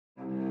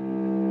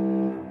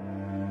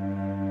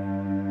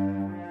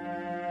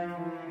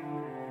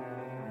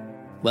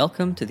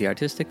Welcome to the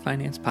Artistic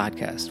Finance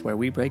Podcast, where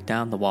we break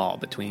down the wall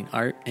between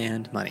art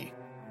and money.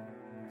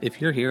 If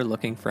you're here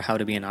looking for how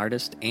to be an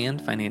artist and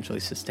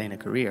financially sustain a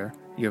career,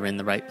 you're in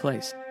the right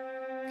place.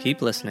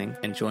 Keep listening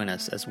and join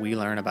us as we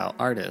learn about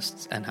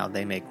artists and how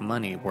they make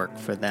money work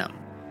for them.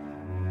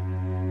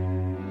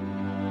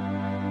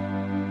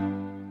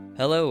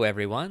 Hello,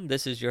 everyone.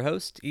 This is your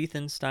host,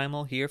 Ethan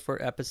Steimel, here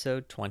for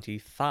episode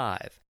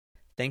 25.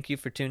 Thank you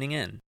for tuning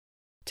in.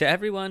 To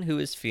everyone who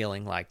is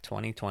feeling like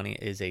 2020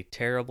 is a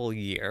terrible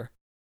year,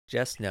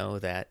 just know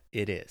that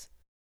it is.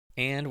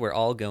 And we're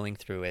all going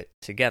through it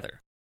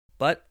together.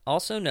 But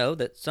also know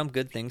that some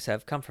good things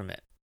have come from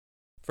it.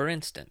 For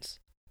instance,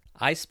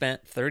 I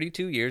spent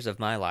 32 years of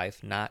my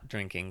life not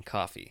drinking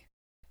coffee.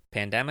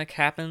 Pandemic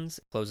happens,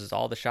 closes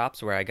all the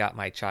shops where I got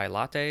my chai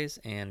lattes,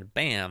 and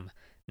bam,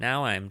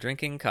 now I'm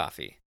drinking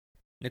coffee.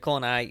 Nicole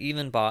and I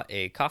even bought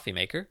a coffee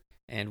maker,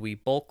 and we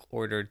bulk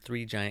ordered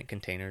 3 giant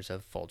containers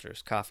of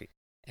Folgers coffee.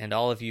 And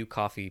all of you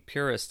coffee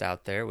purists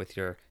out there with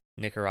your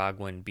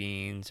Nicaraguan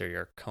beans or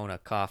your Kona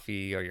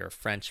coffee or your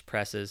French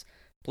presses,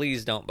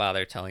 please don't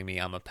bother telling me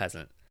I'm a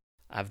peasant.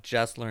 I've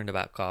just learned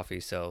about coffee,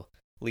 so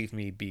leave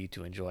me be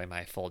to enjoy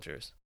my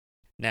Folgers.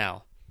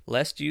 Now,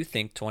 lest you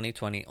think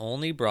 2020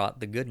 only brought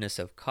the goodness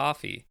of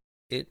coffee,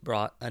 it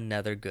brought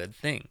another good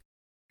thing.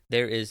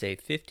 There is a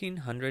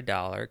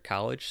 $1,500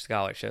 college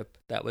scholarship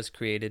that was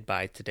created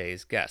by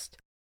today's guest.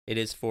 It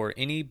is for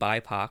any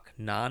BIPOC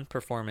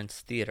non-performance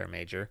theater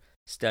major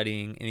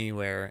studying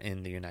anywhere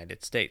in the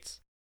United States.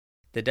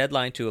 The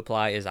deadline to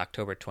apply is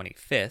October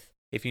 25th.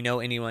 If you know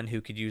anyone who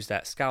could use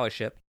that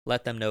scholarship,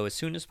 let them know as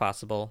soon as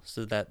possible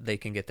so that they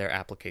can get their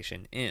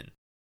application in.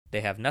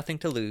 They have nothing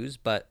to lose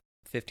but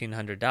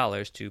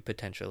 $1,500 to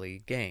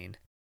potentially gain.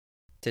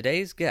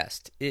 Today's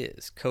guest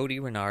is Cody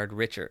Renard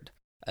Richard,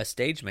 a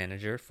stage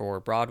manager for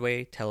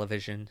Broadway,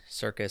 television,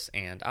 circus,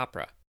 and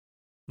opera.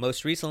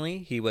 Most recently,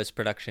 he was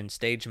production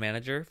stage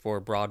manager for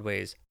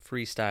Broadway's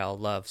Freestyle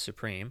Love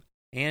Supreme,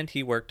 and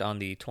he worked on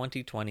the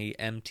 2020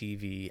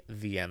 MTV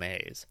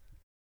VMAs.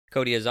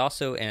 Cody is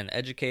also an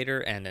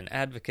educator and an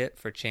advocate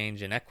for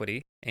change and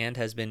equity, and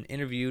has been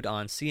interviewed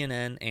on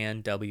CNN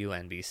and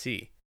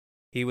WNBC.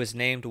 He was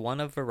named one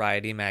of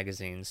Variety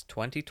magazine's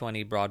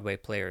 2020 Broadway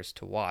Players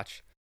to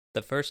Watch,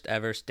 the first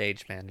ever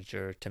stage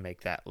manager to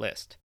make that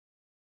list.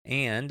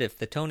 And if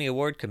the Tony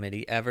Award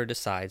Committee ever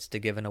decides to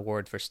give an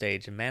award for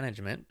stage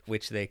management,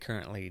 which they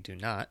currently do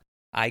not,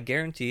 I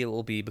guarantee it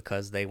will be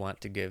because they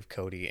want to give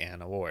Cody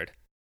an award.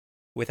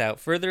 Without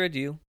further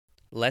ado,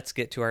 let's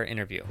get to our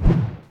interview.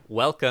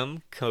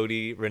 Welcome,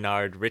 Cody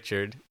Renard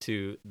Richard,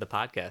 to the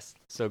podcast.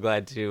 So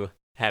glad to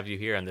have you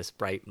here on this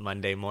bright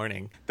Monday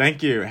morning.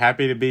 Thank you.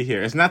 Happy to be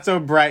here. It's not so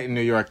bright in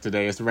New York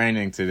today. It's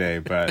raining today,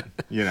 but,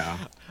 you know.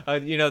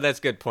 That's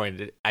a good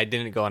point. I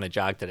didn't go on a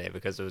jog today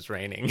because it was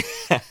raining.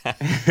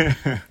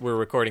 We're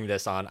recording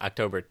this on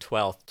October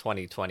 12th,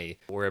 2020.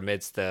 We're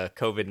amidst the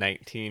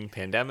COVID-19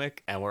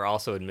 pandemic, and we're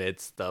also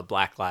amidst the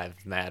Black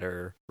Lives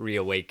Matter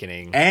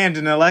reawakening. And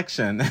an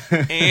election.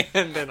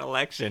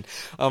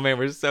 Oh, man,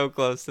 we're so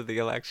close to the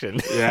election.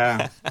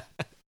 Yeah.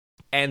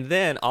 And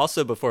then,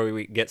 also before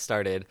we get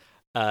started,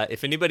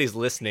 if anybody's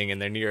listening and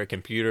they're near a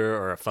computer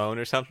or a phone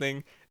or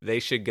something, they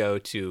should go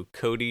to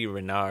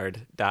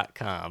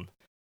codyrenard.com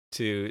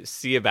to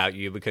see about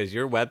you, because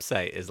your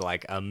website is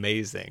like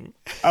amazing.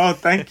 Oh,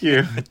 thank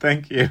you.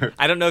 Thank you.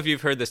 I don't know if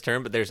you've heard this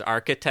term, but there's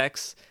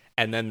architects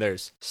and then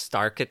there's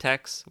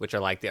starchitects, which are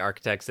like the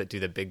architects that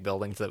do the big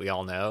buildings that we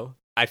all know.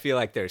 I feel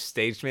like there's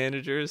stage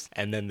managers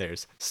and then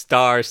there's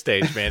star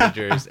stage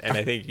managers, and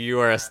I think you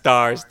are a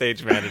star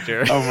stage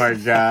manager. Oh my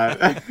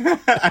God.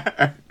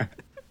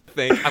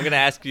 I'm going to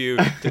ask you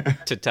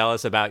to tell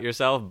us about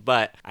yourself,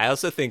 but I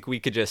also think we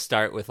could just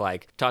start with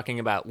talking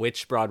about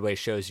which Broadway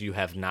shows you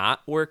have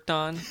not worked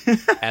on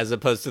as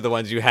opposed to the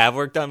ones you have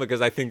worked on, because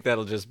I think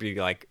that'll just be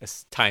like a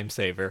time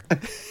saver.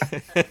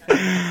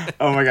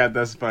 Oh my God,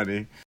 that's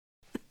funny.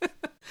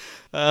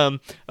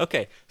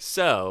 Okay,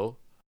 so,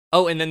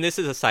 and then this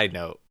is a side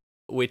note,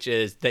 which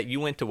is that you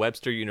went to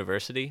Webster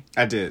University.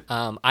 I did.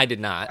 I did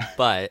not,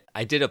 but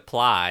I did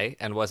apply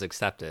and was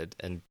accepted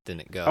and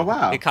didn't go. Oh,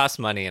 wow. It cost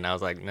money, and I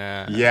was like,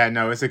 nah. Yeah,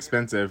 no, it's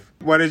expensive.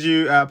 What did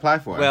you apply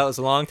for? Well, it was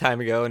a long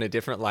time ago in a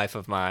different life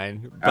of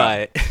mine,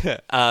 but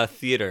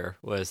theater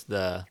was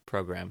the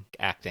program,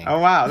 acting. Oh,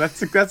 wow,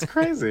 that's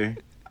crazy.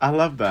 I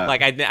love that.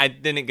 I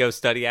didn't go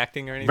study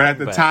acting or anything. But at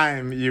the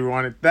time, you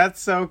wanted... That's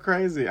so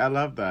crazy. I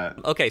love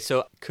that. Okay,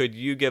 so could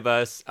you give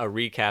us a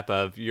recap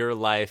of your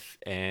life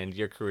and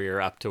your career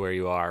up to where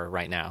you are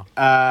right now?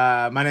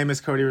 My name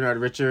is Cody Renard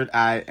Richard.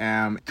 I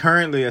am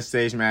currently a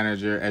stage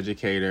manager,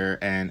 educator,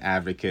 and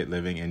advocate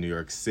living in New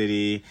York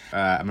City.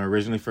 I'm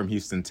originally from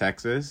Houston,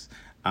 Texas.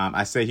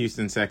 I say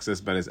Houston,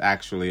 Texas, but it's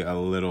actually a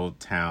little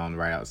town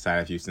right outside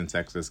of Houston,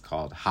 Texas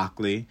called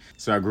Hockley.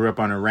 So I grew up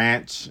on a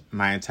ranch.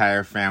 My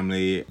entire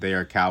family, they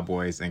are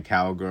cowboys and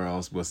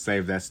cowgirls. We'll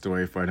save that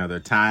story for another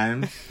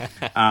time.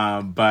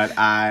 But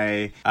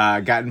I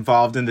got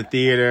involved in the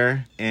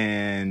theater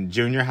in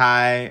junior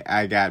high.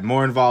 I got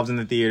more involved in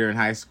the theater in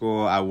high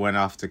school. I went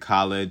off to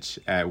college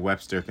at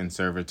Webster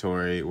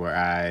Conservatory where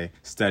I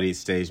studied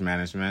stage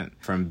management.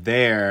 From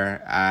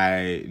there,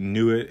 I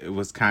knew it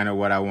was kind of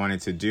what I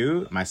wanted to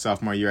do. My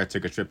sophomore year, I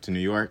took a trip to New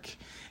York.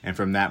 And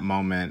from that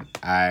moment,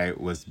 I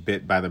was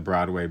bit by the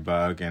Broadway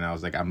bug. And I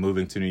was like, I'm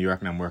moving to New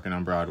York and I'm working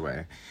on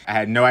Broadway. I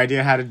had no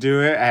idea how to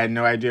do it. I had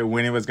no idea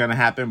when it was going to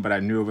happen, but I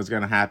knew it was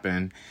going to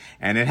happen.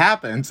 And it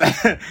happened.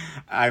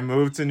 I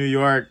moved to New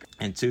York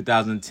in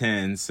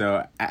 2010.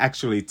 So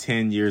actually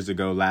 10 years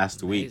ago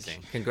last Amazing.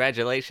 week.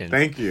 Congratulations.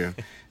 Thank you.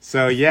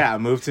 So yeah, I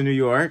moved to New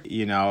York.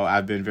 You know,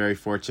 I've been very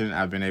fortunate.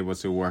 I've been able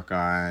to work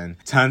on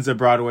tons of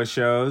Broadway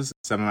shows.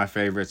 Some of my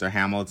favorites are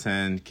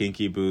Hamilton,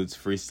 Kinky Boots,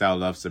 Freestyle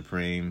Love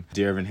Supreme,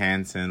 Dear Evan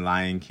Hansen,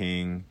 Lion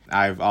King.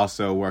 I've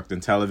also worked in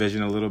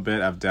television a little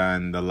bit. I've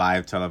done the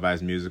live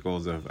televised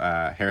musicals of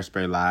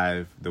Hairspray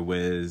Live, The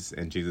Wiz,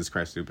 and Jesus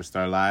Christ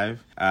Superstar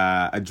Live.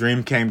 A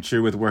dream came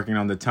true with working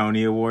on the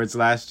Tony Awards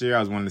last year. I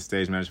was one of the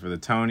stage managers for the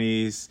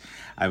Tonys.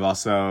 I've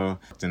also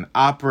worked in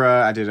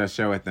opera. I did a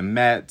show at the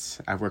Met.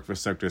 I've worked for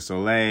Cirque du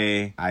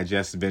Soleil. I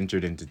just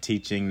ventured into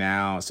teaching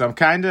now. So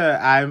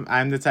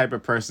I'm the type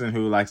of person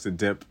who likes to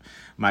dip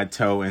my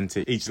toe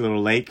into each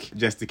little lake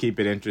just to keep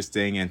it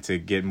interesting and to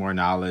get more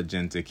knowledge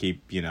and to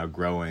keep,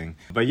 growing.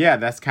 But yeah,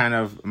 that's kind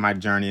of my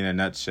journey in a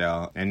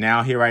nutshell. And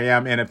now here I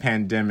am in a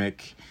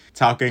pandemic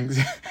talking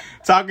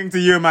to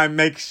you in my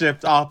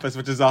makeshift office,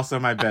 which is also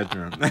my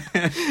bedroom.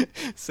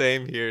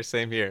 Same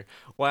here.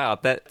 Wow,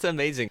 that's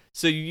amazing.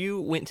 So you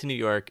went to New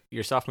York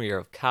your sophomore year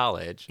of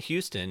college.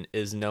 Houston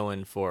is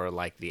known for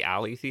like the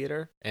Alley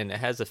Theater, and it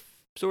has a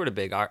sort of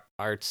big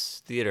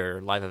arts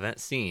theater live event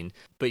scene,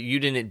 but you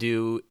didn't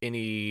do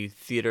any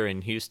theater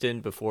in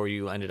Houston before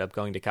you ended up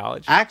going to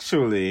college?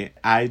 Actually,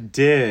 I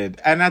did.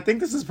 And I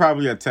think this is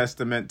probably a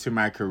testament to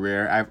my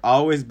career. I've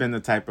always been the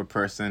type of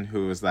person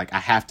who is like, I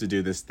have to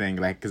do this thing,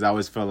 because I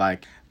always feel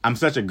like I'm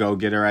such a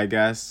go-getter, I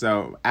guess.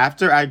 So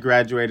after I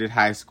graduated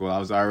high school, I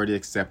was already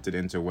accepted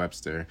into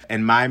Webster.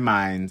 In my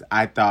mind,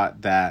 I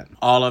thought that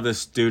all of the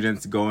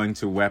students going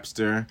to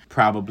Webster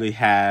probably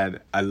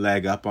had a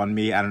leg up on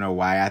me. I don't know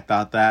why I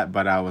thought that,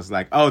 but I was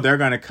like, oh, they're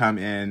going to come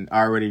in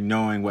already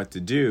knowing what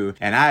to do.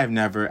 And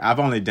I've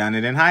only done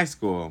it in high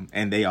school.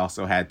 And they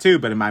also had too.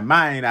 But in my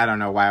mind, I don't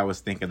know why I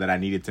was thinking that I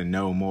needed to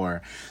know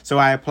more. So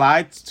I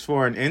applied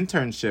for an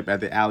internship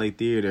at the Alley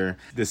Theater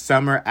the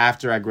summer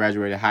after I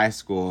graduated high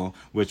school,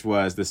 which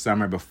was the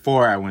summer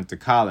before I went to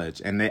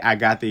college. And I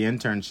got the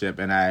internship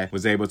and I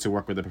was able to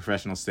work with the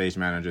professional stage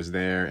managers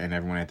there and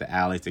everyone at the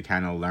Alley to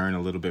kind of learn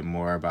a little bit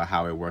more about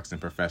how it works in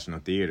professional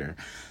theater.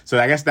 So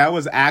I guess that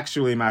was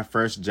actually my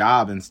first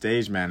job in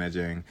stage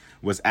managing,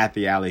 was at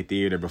the Alley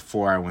Theater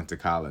before I went to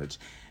college.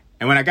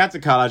 And when I got to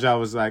college, I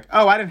was like,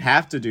 oh, I didn't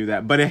have to do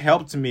that. But it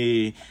helped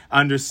me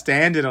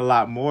understand it a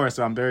lot more.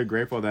 So I'm very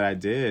grateful that I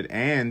did.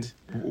 And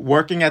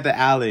working at the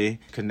Alley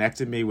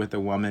connected me with a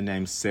woman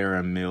named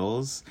Sarah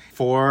Mills.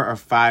 4 or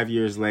 5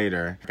 years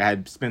later, I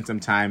had spent some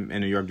time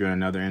in New York doing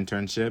another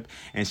internship.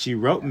 And she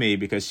wrote me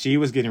because she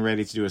was getting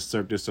ready to do a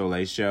Cirque du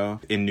Soleil show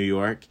in New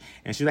York.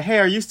 And she's like, hey,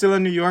 are you still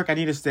in New York? I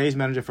need a stage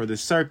manager for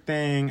this Cirque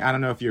thing. I don't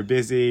know if you're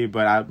busy,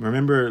 but I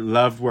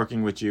loved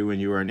working with you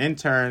when you were an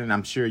intern. And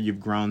I'm sure you've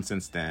grown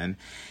since then.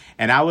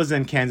 And I was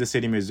in Kansas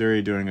City,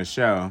 Missouri doing a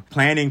show,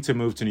 planning to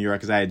move to New York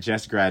because I had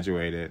just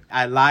graduated.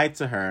 I lied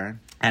to her.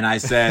 And I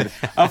said,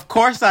 of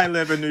course I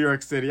live in New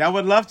York City. I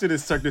would love to do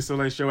this Cirque du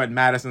Soleil show at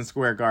Madison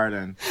Square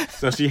Garden.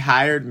 So she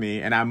hired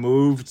me, and I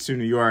moved to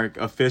New York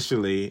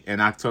officially in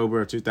October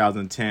of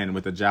 2010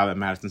 with a job at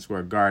Madison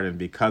Square Garden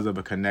because of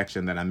a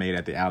connection that I made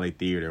at the Alley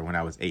Theater when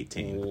I was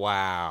 18.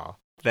 Wow.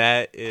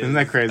 Isn't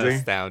that crazy?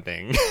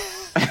 Astounding.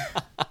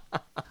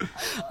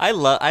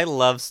 I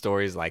love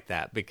stories like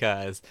that,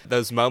 because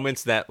those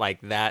moments that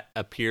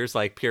appears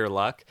like pure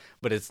luck,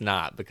 but it's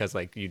not, because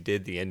you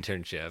did the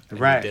internship, and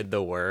right. You did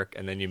the work,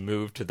 and then you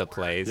moved to the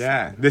place.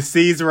 Yeah, the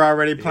seeds were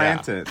already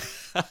planted.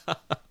 Yeah.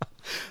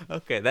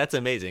 Okay, that's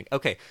amazing.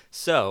 Okay,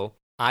 so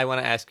I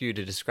want to ask you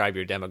to describe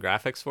your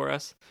demographics for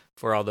us,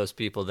 for all those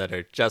people that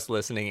are just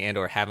listening and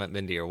or haven't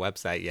been to your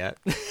website yet.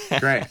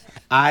 Great.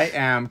 I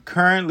am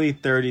currently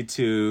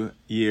 32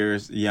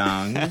 years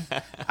young.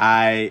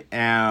 I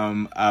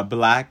am a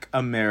Black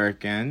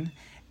American,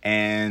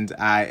 and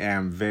I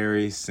am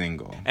very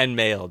single. And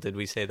male, did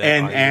we say that?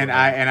 And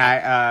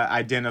I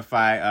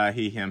identify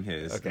he, him,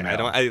 his. Okay,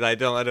 male. I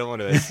don't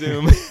want to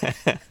assume.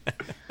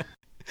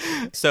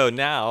 So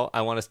now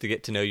I want us to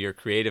get to know your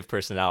creative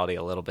personality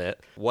a little bit.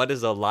 What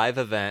is a live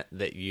event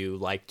that you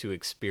like to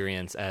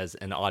experience as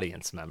an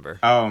audience member?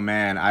 Oh,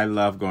 man, I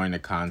love going to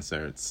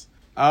concerts.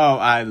 Oh,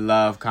 I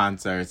love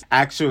concerts.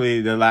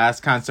 Actually, the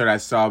last concert I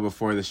saw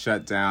before the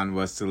shutdown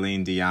was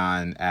Celine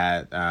Dion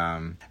at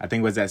I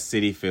think it was at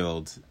Citi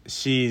Field.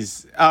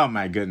 She's, oh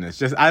my goodness.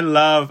 Just I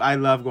love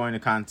going to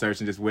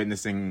concerts and just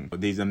witnessing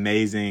these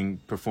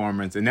amazing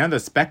performances, and they're the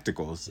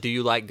spectacles. Do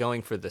you like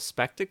going for the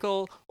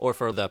spectacle or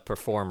for the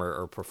performer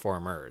or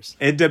performers?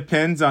 It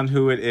depends on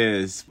who it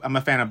is. I'm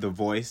a fan of The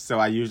Voice, so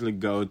I usually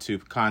go to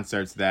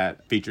concerts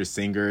that feature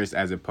singers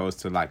as opposed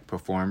to like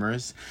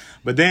performers.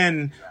 But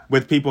then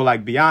with people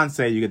like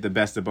Beyonce, you get the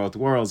best of both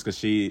worlds because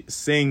she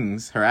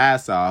sings her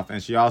ass off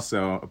and she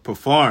also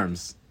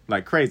performs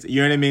like crazy.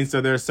 You know what I mean?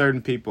 So there are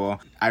certain people.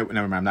 Never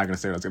mind. I'm not gonna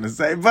say what I was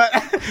gonna say,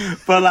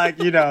 but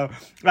like, you know,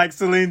 like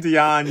Celine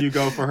Dion, you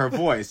go for her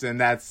voice, and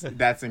that's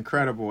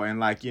incredible. And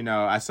like, you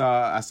know, I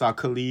saw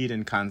Khalid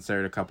in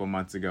concert a couple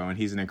months ago, and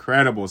he's an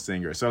incredible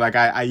singer. So like,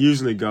 I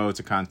usually go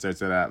to concerts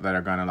that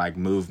are gonna like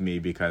move me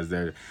because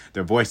their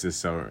voice is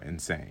so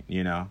insane.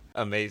 You know?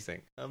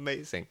 Amazing.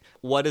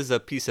 What is a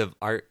piece of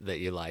art that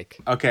you like?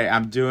 Okay,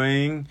 I'm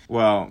doing,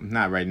 well,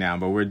 not right now,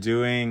 but we're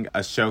doing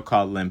a show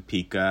called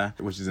Lempicka,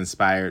 which is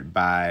inspired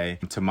by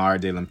Tamara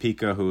de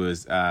Lempicka, who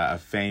is a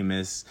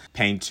famous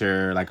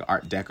painter, like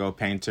Art Deco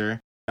painter.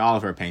 All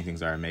of her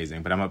paintings are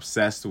amazing, but I'm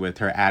obsessed with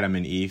her Adam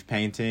and Eve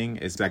painting.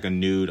 It's like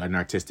an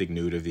artistic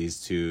nude of these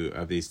two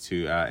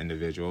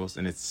individuals,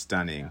 and it's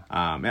stunning.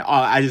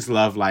 I just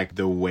love like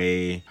the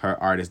way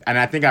her art is, and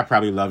I think I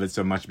probably love it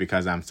so much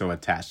because I'm so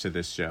attached to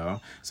this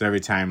show. So every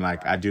time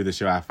like I do the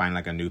show, I find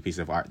like a new piece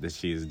of art that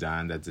she's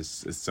done that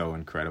just is so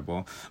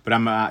incredible. But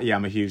I'm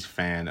a huge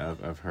fan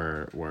of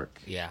her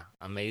work. Yeah,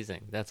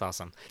 amazing. That's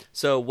awesome.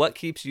 So what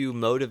keeps you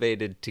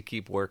motivated to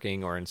keep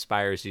working or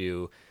inspires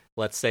you,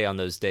 let's say, on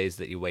those days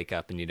that you wake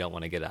up and you don't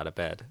want to get out of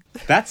bed?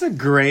 That's a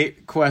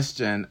great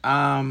question.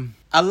 A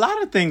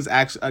lot of things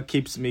actually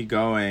keeps me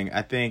going.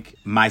 I think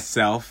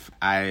myself,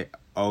 I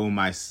owe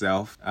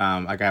myself.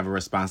 Like I have a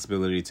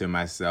responsibility to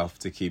myself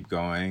to keep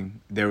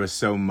going. There was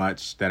so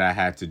much that I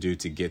had to do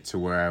to get to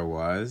where I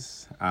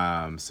was.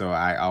 So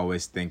I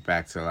always think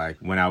back to like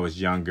when I was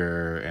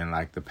younger and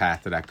like the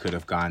path that I could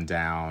have gone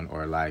down,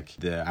 or like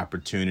the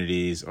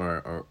opportunities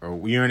or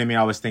you know what I mean?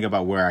 I always think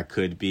about where I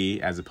could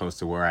be as opposed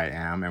to where I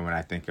am. And when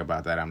I think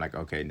about that, I'm like,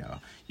 okay, no,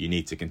 you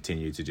need to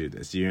continue to do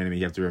this. You know what I mean?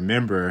 You have to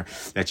remember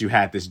that you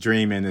had this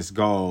dream and this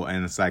goal.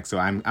 And it's like, so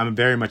I'm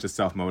very much a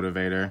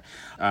self-motivator.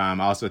 I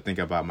also think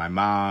about my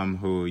mom,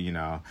 who, you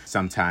know,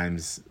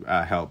 sometimes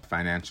help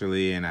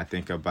financially. And I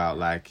think about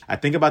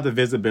the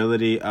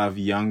visibility of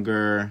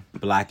younger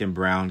Black and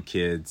brown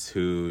kids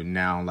who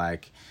now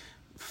like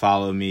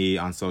follow me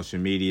on social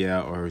media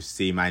or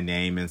see my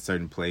name in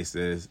certain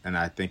places. And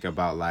I think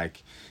about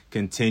like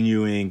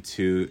continuing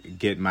to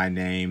get my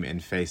name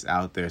and face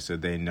out there so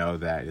they know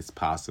that it's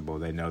possible.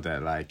 They know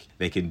that like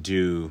they can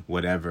do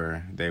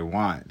whatever they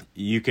want.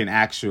 You can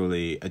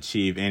actually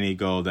achieve any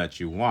goal that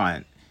you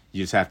want.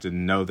 You just have to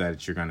know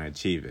that you're going to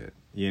achieve it.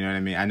 You know what I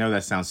mean? I know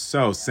that sounds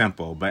so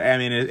simple, but I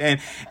mean,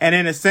 and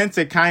in a sense,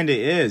 it kind of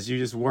is. You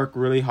just work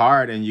really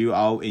hard, and you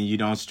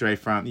don't stray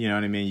from. You know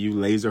what I mean? You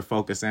laser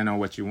focus in on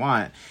what you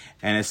want,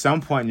 and at some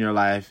point in your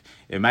life,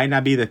 it might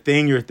not be the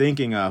thing you're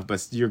thinking of,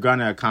 but you're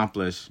gonna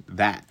accomplish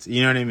that.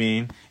 You know what I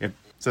mean?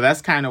 So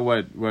that's kind of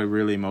what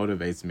really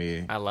motivates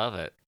me. I love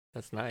it.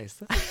 That's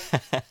nice.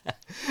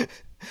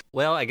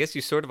 Well, I guess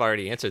you sort of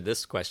already answered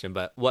this question,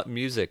 but what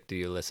music do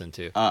you listen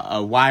to?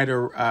 A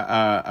wider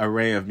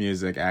array of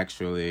music,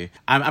 actually.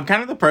 I'm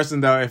kind of the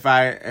person, though, if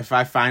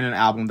I find an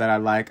album that I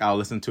like, I'll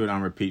listen to it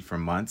on repeat for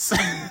months.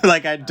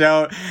 Like I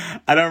don't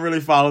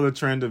really follow the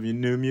trend of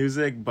new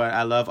music, but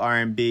I love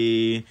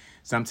R&B.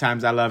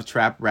 Sometimes I love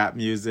trap rap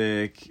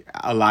music.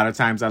 A lot of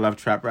times I love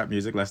trap rap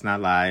music, let's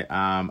not lie.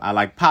 I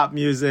like pop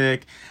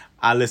music.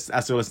 I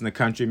still listen to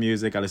country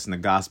music. I listen to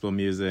gospel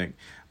music.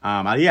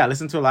 I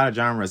listen to a lot of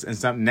genres.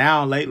 And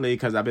now lately,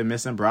 because I've been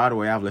missing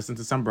Broadway, I've listened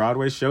to some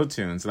Broadway show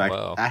tunes. Like,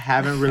 whoa. I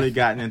haven't really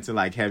gotten into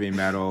like heavy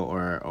metal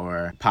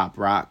or pop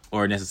rock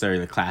or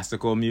necessarily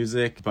classical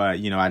music. But,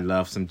 you know, I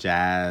love some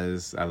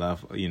jazz. I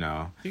love, you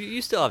know.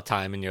 You still have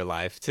time in your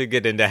life to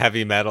get into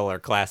heavy metal or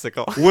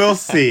classical. We'll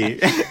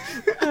see.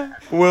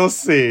 We'll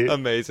see.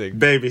 Amazing.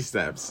 Baby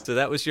steps. So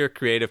that was your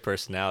creative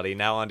personality.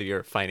 Now onto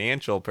your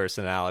financial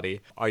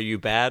personality. Are you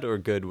bad or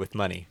good with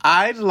money?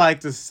 I'd like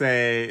to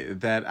say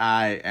that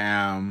I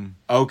am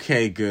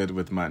okay good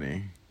with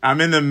money. I'm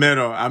in the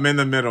middle.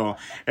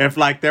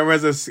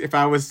 If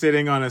I was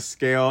sitting on a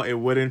scale, it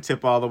wouldn't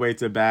tip all the way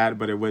to bad,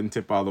 but it wouldn't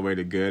tip all the way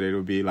to good. It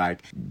would be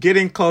like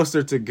getting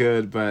closer to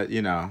good, but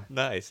you know.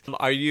 Nice.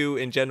 Are you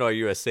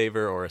a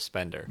saver or a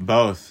spender?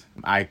 Both.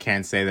 I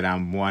can't say that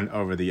I'm one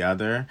over the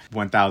other.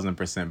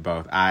 1000%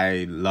 both.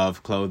 I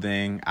love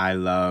clothing. I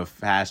love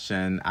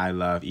fashion. I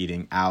love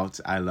eating out.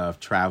 I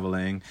love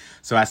traveling.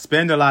 So I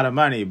spend a lot of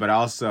money, but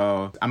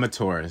also I'm a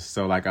tourist.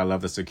 So like I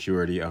love the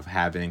security of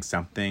having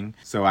something.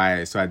 So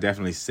I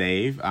definitely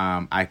save.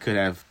 I could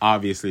have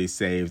obviously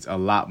saved a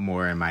lot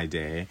more in my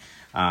day.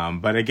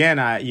 But again,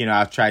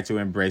 I've tried to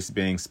embrace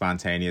being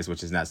spontaneous,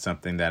 which is not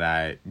something that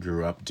I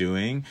grew up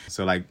doing.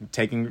 So like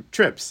taking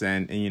trips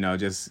and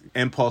just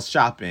impulse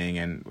shopping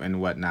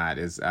and whatnot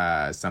is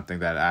something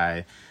that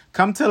I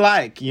come to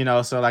like,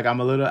 so like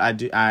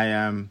I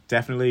am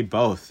definitely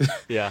both.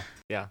 Yeah.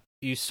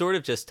 You sort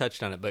of just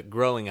touched on it, but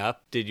growing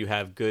up, did you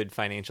have good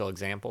financial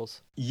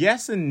examples?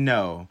 Yes and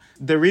no.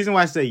 The reason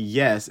why I say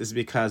yes is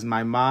because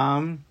my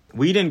mom,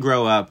 we didn't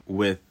grow up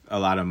with a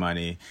lot of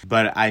money,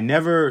 but I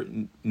never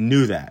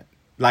knew that.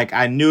 Like,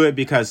 I knew it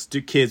because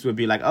kids would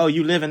be like, oh,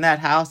 you live in that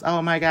house?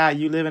 Oh, my God,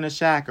 you live in a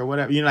shack or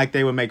whatever. Like,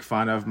 they would make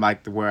fun of,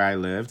 like, where I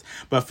lived.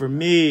 But for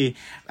me,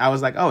 I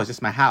was like, oh, it's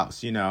just my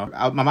house,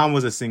 my mom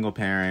was a single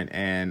parent,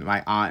 and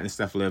my aunt and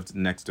stuff lived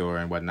next door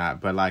and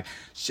whatnot. But, like,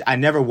 I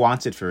never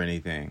wanted for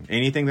anything.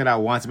 Anything that I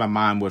wanted, my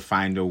mom would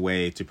find a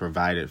way to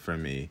provide it for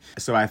me.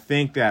 So I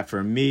think that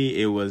for me,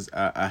 it was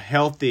a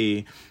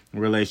healthy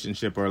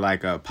relationship or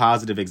like a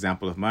positive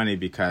example of money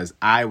because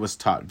I was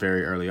taught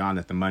very early on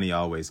that the money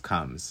always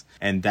comes.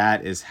 And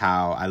that is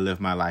how I live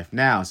my life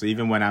now. So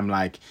even when I'm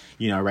like,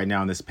 right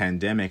now in this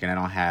pandemic and I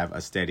don't have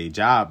a steady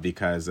job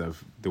because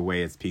of the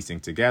way it's piecing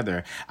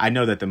together, I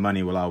know that the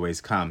money will always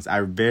come.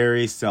 I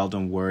very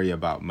seldom worry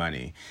about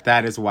money.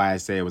 That is why I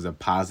say it was a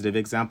positive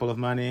example of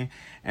money.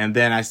 And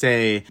then I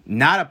say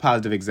not a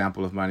positive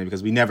example of money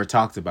because we never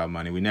talked about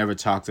money. We never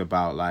talked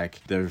about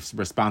like the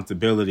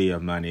responsibility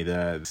of money,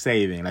 the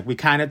saving. Like we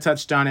kind of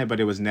touched on it, but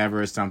it was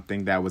never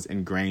something that was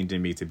ingrained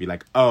in me to be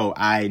like, oh,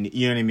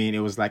 you know what I mean? It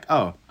was like,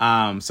 oh,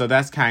 so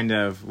that's kind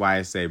of why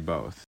I say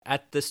both.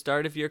 At the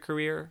start of your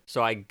career,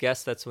 so I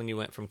guess that's when you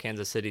went from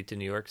Kansas City to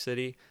New York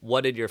City,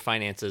 what did your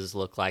finances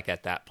look like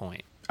at that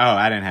point? Oh,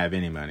 I didn't have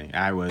any money.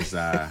 I was,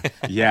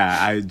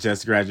 I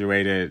just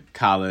graduated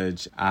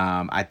college.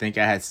 I think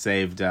I had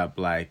saved up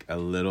like a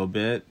little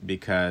bit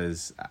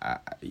because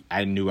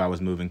I knew I was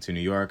moving to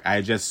New York. I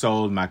had just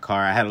sold my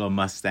car. I had a little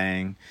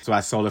Mustang. So I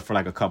sold it for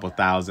like a couple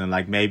thousand,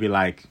 like maybe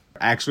like,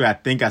 actually, I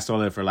think I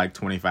sold it for like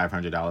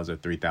 $2,500 or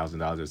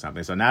 $3,000 or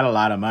something. So not a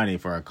lot of money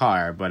for a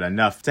car, but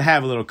enough to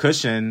have a little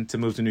cushion to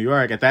move to New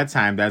York. At that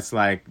time,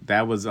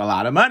 that was a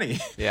lot of money.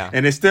 Yeah.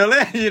 And it still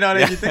is,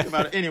 if you think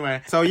about it.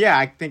 Anyway, so yeah,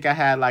 I think I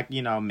had like,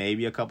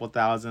 maybe a couple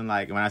thousand.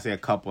 Like when I say a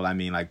couple, I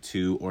mean like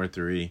 2 or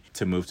 3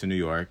 to move to New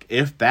York.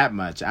 If that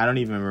much. I don't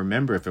even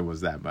remember if it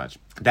was that much.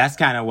 That's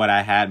kind of what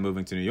I had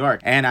moving to New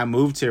York. And I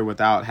moved here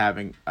without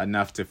having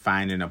enough to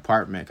find an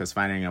apartment because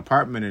finding an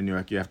apartment in New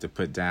York, you have to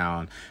put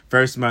down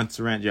first month's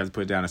rent, you have to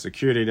put down a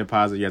security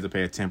deposit, you have to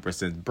pay a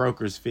 10%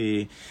 broker's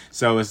fee.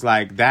 So it's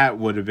like that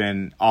would have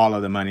been all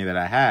of the money that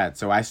I had.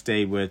 So I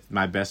stayed with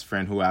my best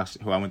friend who I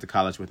went to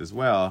college with as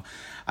well.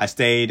 I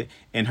stayed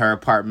in her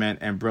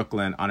apartment in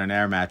Brooklyn on an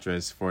air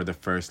mattress for the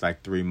first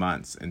like 3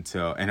 months in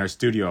her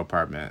studio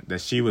apartment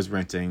that she was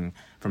renting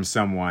from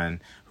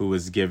someone who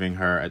was giving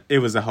her, it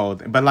was a whole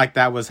thing. But like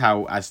that was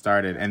how I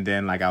started. And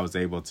then like I was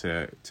able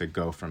to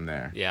go from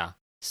there. Yeah.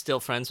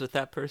 Still friends with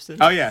that person?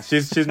 Oh yeah,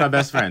 she's my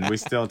best friend. We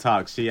still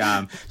talk. She's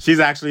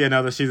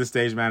actually she's a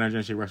stage manager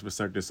and she works with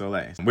Cirque du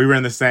Soleil. We were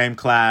in the same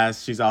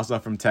class. She's also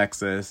from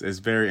Texas. It's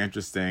very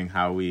interesting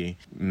how we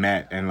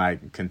met and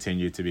like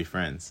continue to be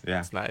friends. Yeah.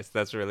 That's nice.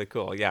 That's really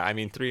cool. Yeah, I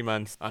mean 3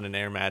 months on an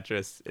air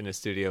mattress in a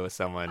studio with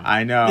someone.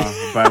 I know,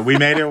 but we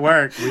made it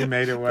work.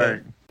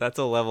 That's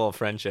a level of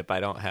friendship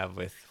I don't have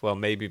with, well,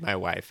 maybe my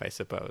wife, I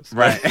suppose.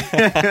 Right.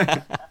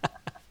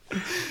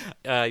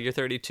 You're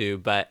 32,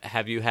 but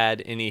have you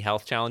had any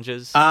health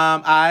challenges?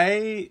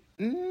 I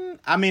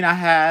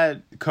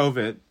had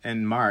COVID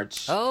in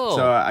March. Oh.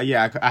 So,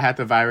 I had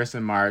the virus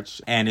in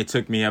March, and it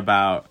took me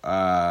about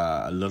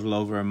a little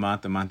over a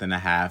month and a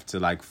half to,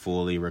 like,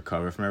 fully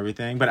recover from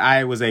everything. But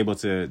I was able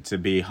to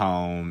be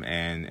home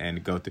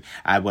and go through.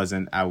 I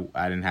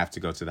didn't have to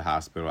go to the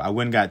hospital. I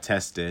went and got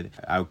tested.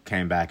 I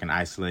came back and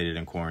isolated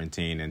and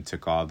quarantined and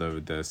took all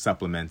the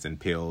supplements and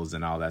pills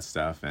and all that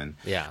stuff. And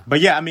yeah. But,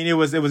 yeah, I mean, it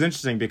was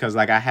interesting because,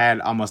 like, I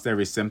had almost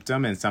every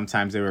symptom, and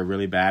sometimes they were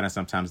really bad and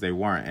sometimes they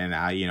weren't. And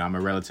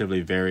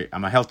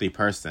I'm a healthy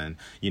person.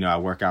 I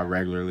work out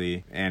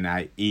regularly and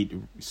I eat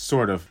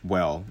sort of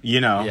well,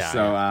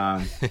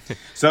 Yeah,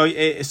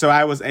 so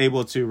I was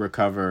able to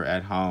recover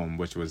at home,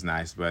 which was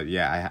nice. But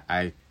yeah,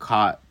 I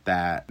caught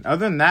that.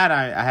 Other than that,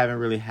 I haven't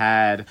really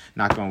had,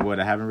 knock on wood,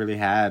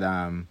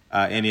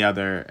 any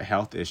other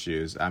health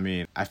issues. I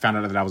mean, I found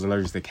out that I was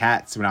allergic to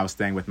cats when I was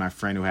staying with my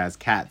friend who has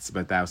cats,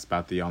 but that was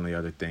about the only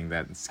other thing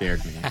that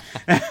scared me.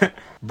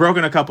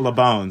 Broken a couple of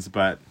bones,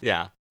 but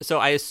yeah. So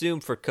I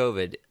assume for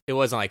COVID, it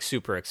wasn't like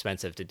super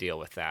expensive to deal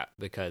with that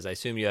because I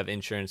assume you have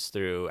insurance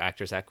through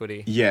Actors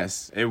Equity.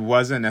 Yes, it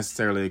wasn't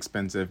necessarily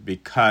expensive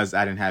because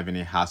I didn't have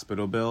any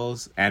hospital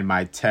bills and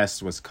my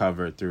test was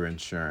covered through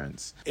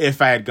insurance.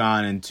 If I had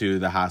gone into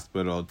the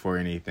hospital for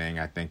anything,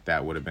 I think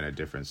that would have been a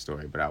different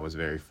story. But I was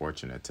very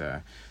fortunate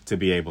to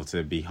be able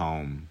to be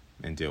home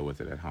and deal with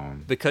it at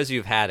home. Because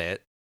you've had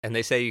it, and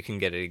they say you can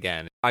get it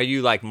again. Are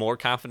you like more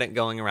confident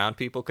going around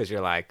people because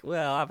you're like,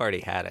 well, I've already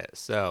had it,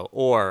 so?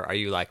 Or are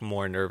you like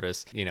more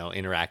nervous,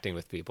 interacting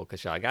with people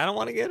because you're like, I don't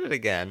want to get it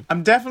again?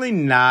 I'm definitely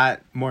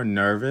not more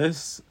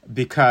nervous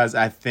because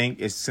I think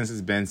since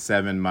it's been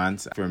 7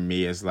 months, for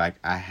me, it's like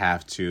I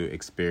have to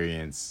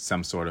experience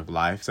some sort of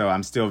life. So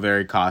I'm still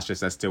very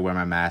cautious. I still wear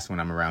my mask when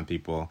I'm around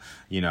people,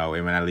 and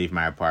when I leave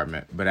my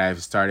apartment. But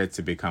I've started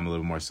to become a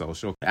little more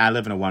social. I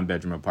live in a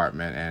 1-bedroom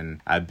apartment,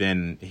 and I've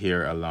been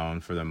here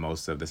alone for the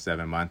most of the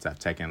 7 months. I've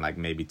taken like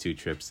maybe 2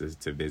 trips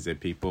to visit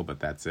people, but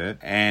that's it.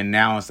 And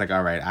now it's like,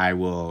 all right, I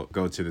will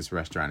go to this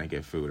restaurant and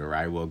get food, or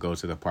I will go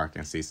to the park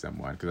and see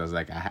someone. Because I was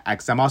like,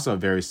 cause I'm also a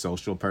very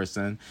social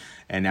person,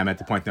 and I'm at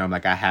the point that I'm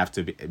like, I have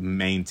to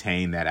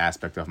maintain that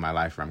aspect of my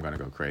life or I'm going to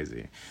go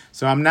crazy.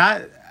 So I'm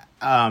not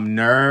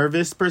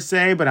nervous per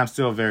se, but I'm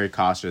still very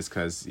cautious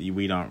because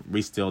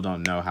we still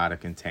don't know how to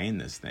contain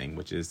this thing,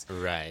 which is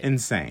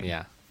insane.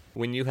 Yeah.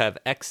 When you have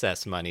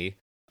excess money,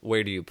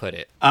 where do you put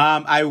it?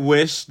 I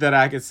wish that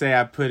I could say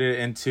I put it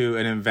into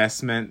an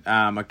investment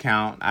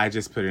account. I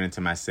just put it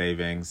into my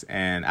savings,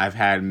 and I've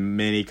had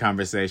many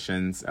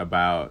conversations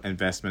about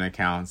investment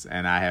accounts,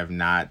 and I have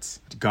not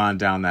gone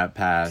down that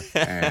path.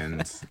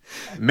 And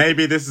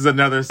maybe this is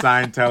another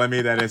sign telling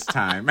me that it's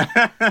time.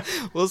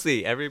 We'll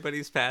see.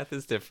 Everybody's path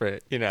is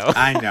different,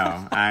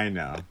 I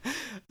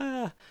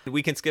know.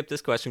 We can skip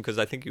this question because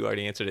I think you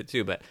already answered it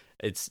too, but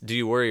do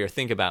you worry or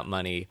think about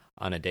money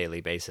on a daily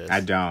basis?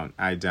 I don't.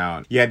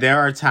 Yeah, there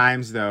are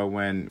times though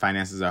when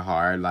finances are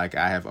hard. Like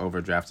I have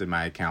overdrafted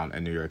my account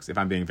in New York. If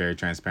I'm being very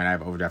transparent, I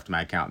have overdrafted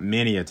my account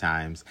many a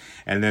times.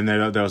 And then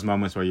there are those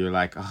moments where you're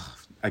like, oh,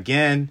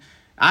 again,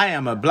 I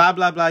am a blah,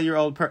 blah, blah year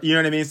old you know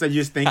what I mean? So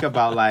you just think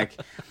about like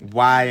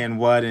why and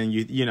what, and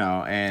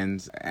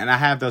and I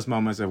have those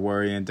moments of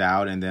worry and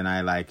doubt, and then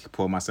I like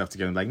pull myself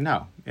together and like,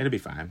 no, it'll be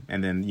fine.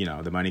 And then,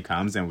 the money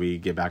comes and we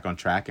get back on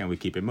track and we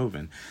keep it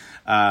moving.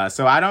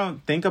 So I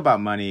don't think about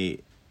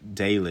money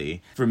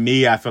daily. For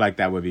me, I feel like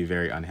that would be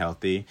very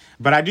unhealthy.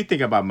 But I do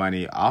think about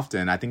money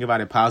often. I think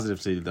about it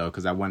positively though,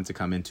 because I want it to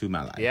come into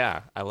my life.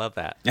 Yeah, I love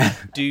that.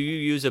 Do you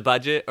use a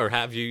budget, or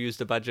have you used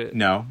a budget?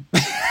 No.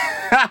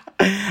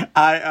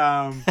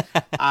 I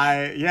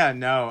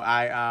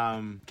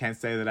can't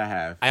say that I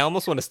have. I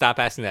almost want to stop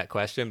asking that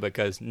question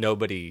because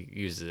nobody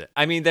uses it.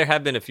 I mean, there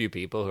have been a few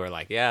people who are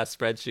like, yeah,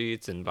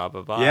 spreadsheets and blah,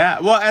 blah, blah.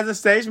 Yeah. Well, as a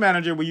stage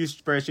manager, we use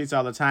spreadsheets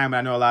all the time.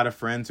 I know a lot of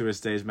friends who are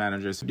stage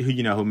managers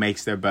who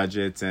makes their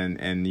budgets and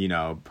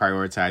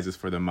prioritizes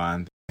for the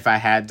month. If I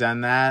had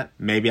done that,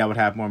 maybe I would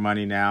have more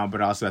money now,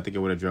 but also I think it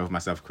would have drove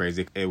myself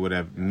crazy. It would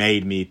have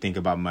made me think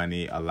about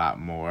money a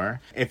lot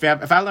more. If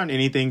I learned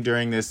anything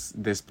during this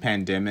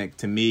pandemic,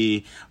 to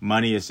me,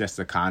 money is just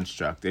a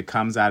construct. It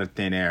comes out of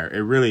thin air.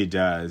 It really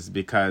does,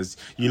 because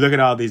you look at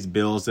all these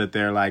bills that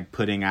they're like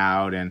putting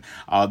out and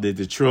all the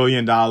 $1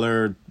 trillion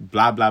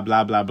blah, blah,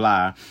 blah, blah,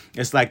 blah.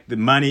 It's like the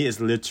money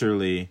is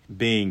literally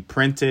being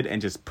printed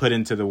and just put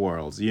into the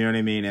world. You know what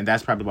I mean? And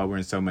that's probably why we're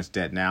in so much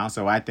debt now.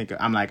 So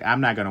I'm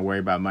not going to worry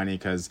about money,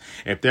 because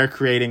if they're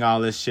creating all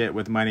this shit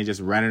with money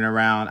just running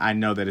around, I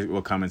know that it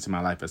will come into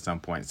my life at some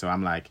point. So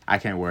I'm like, I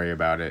can't worry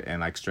about it and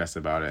like stress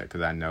about it,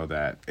 because I know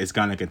that it's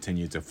going to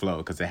continue to flow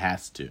because it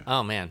has to.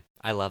 Oh man,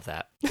 I love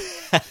that.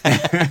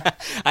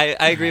 I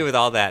agree with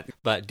all that.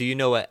 But do you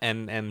know what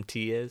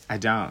MMT is? I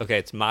don't. Okay,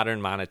 it's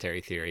modern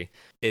monetary theory.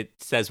 It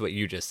says what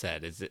you just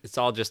said. It's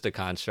all just a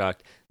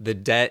construct. The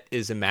debt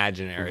is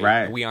imaginary.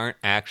 Right. We aren't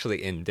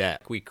actually in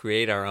debt. We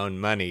create our own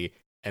money,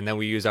 and then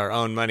we use our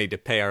own money to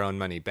pay our own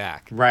money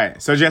back.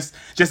 Right. So just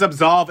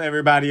absolve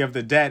everybody of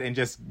the debt and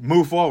just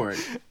move forward.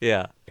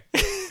 Yeah.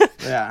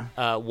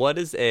 Yeah. What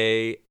is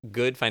a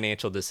good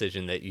financial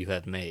decision that you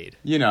have made?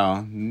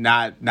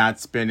 Not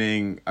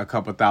spending a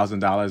couple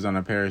 $1,000s on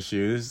a pair of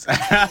shoes.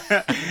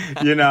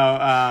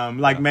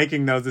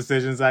 Making those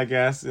decisions, I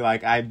guess.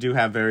 Like, I do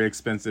have very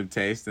expensive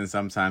taste, and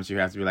sometimes you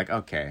have to be like,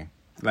 okay,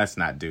 let's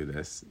not do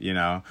this,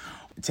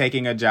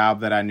 Taking a job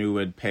that I knew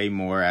would pay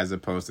more as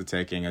opposed to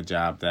taking a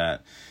job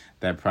that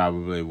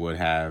probably would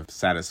have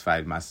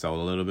satisfied my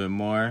soul a little bit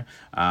more,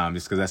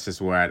 just because that's just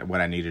what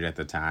I needed at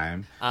the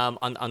time.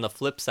 On the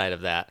flip side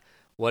of that,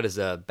 what is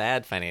a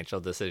bad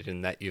financial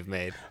decision that you've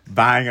made?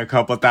 Buying a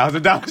couple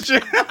 $1,000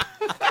 shoes.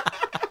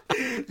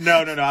 No,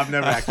 I've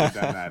never actually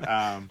done that.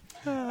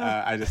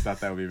 I just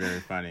thought that would be very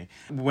funny.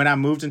 When I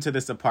moved into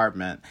this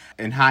apartment,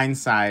 in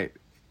hindsight,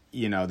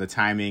 the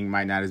timing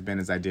might not have been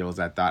as ideal as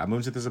I thought. I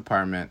moved to this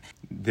apartment.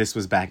 This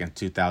was back in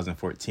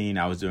 2014.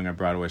 I was doing a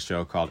Broadway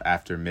show called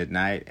After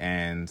Midnight,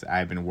 and I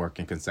had been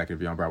working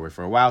consecutively on Broadway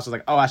for a while. So I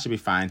was like, I should be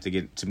fine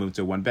to move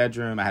to a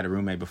 1-bedroom. I had a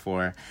roommate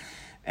before.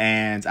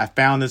 And I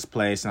found this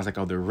place, and I was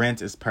like, the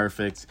rent is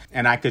perfect.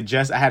 And I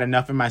had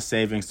enough in my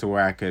savings to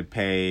where I could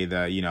pay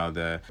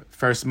the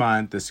first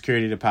month, the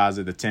security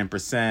deposit, the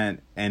 10%,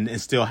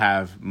 and still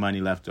have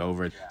money left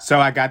over. So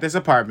I got this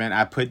apartment.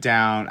 I put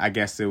down, I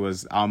guess it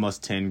was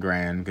almost 10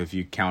 grand if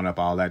you count up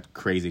all that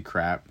crazy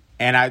crap.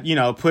 And I,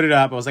 put it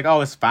up. I was like,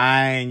 oh, it's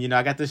fine.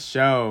 I got this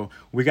show.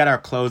 We got our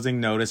closing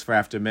notice for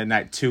After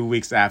Midnight 2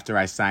 weeks after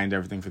I signed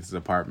everything for this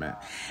apartment.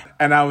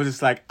 And I was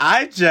just like,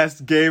 I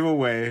just gave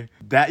away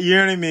that, you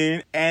know what I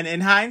mean? And in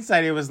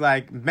hindsight, it was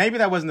like, maybe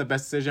that wasn't the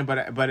best decision,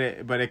 but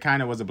it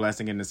kind of was a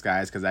blessing in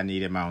disguise because I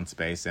needed my own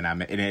space, and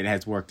it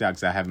has worked out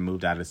because I haven't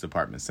moved out of this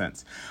apartment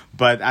since.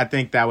 But I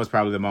think that was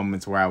probably the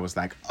moments where I was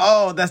like,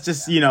 oh, that's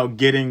just,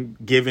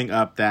 giving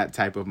up that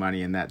type of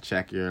money and that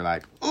check. You're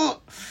like, oh.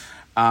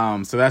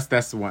 So that's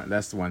the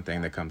one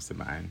thing that comes to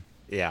mind.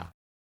 Yeah.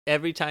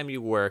 Every time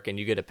you work and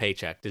you get a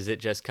paycheck, does it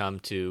just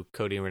come to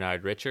Cody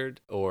Renard Richard,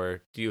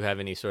 or do you have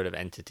any sort of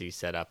entity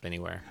set up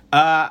anywhere?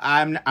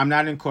 I'm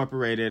not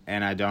incorporated,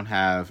 and I don't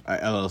have a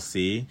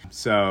LLC,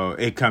 so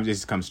it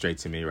just comes straight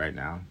to me right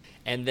now.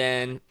 And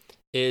then,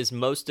 is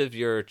most of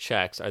your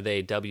checks, are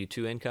they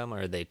W-2 income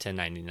or are they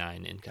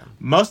 1099 income?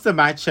 Most of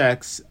my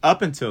checks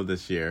up until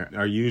this year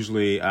are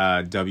usually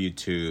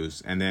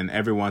W-2s, and then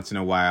every once in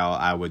a while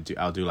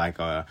I'll do like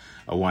a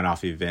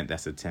one-off event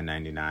that's a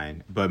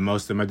 1099. But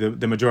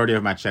the majority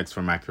of my checks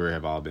for my career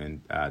have all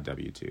been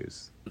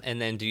W-2s.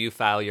 And then do you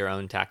file your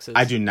own taxes?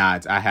 I do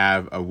not. I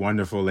have a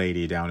wonderful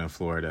lady down in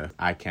Florida.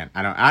 I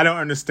don't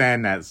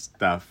understand that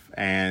stuff.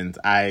 And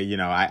I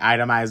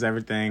itemize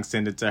everything,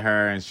 send it to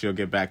her, and she'll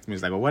get back to me.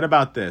 She's like, well, what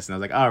about this? And I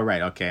was like, oh,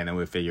 right. Okay. And then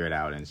we'll figure it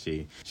out. And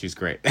she's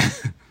great.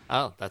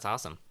 Oh, that's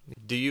awesome.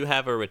 Do you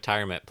have a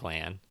retirement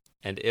plan?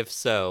 And if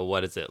so,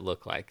 what does it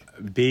look like?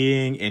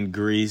 Being in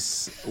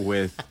Greece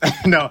with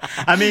no,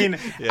 I mean,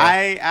 yeah.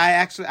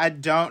 I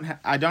don't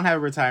have a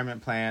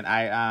retirement plan.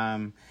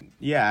 I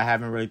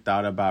haven't really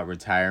thought about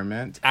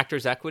retirement.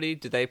 Actors Equity,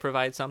 do they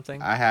provide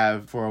something? I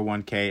have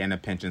 401k and a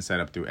pension set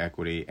up through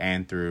Equity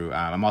and through,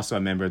 I'm also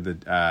a member of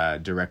the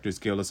Directors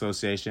Guild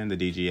Association, the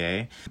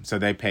DGA. So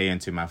they pay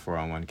into my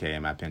 401k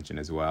and my pension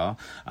as well.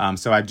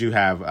 So I do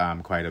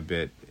have quite a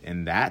bit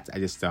in that. I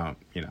just don't,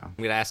 I'm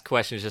going to ask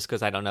questions just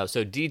because I don't know.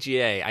 So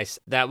DGA,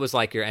 that was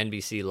like your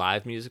NBC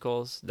Live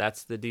musicals.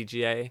 That's the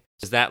DGA.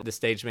 Is that the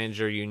Stage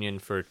Manager Union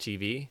for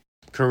TV?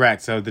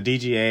 Correct. So the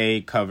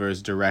DGA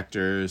covers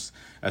directors,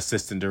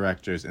 assistant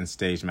directors, and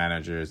stage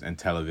managers in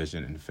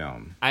television and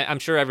film. I'm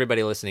sure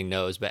everybody listening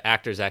knows, but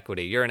Actors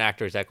Equity, you're an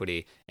Actors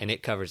Equity, and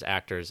it covers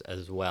actors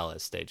as well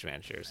as stage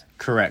managers.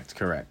 Correct.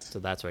 So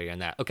that's why you're in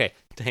that. Okay,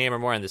 to hammer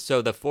more on this.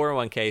 So the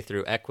 401k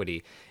through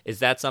Equity, is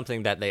that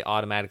something that they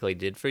automatically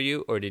did for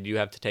you, or did you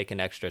have to take an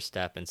extra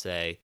step and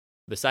say,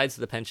 besides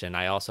the pension,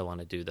 I also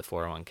want to do the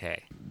 401k?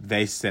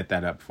 They set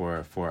that up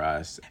for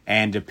us.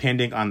 And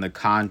depending on the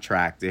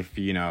contract, if,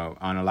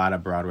 on a lot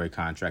of Broadway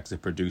contracts, the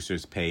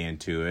producers pay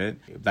into it.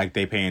 Like,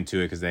 they pay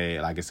into it because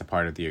it's a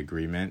part of the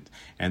agreement.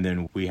 And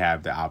then we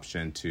have the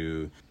option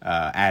to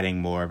adding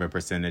more of a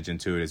percentage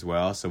into it as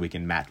well. So we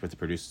can match what the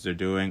producers are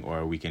doing,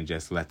 or we can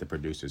just let the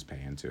producers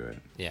pay into it.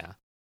 Yeah.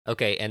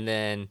 Okay, and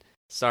then,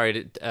 so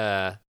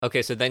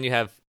then you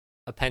have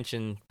a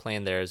pension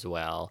plan there as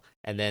well.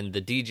 And then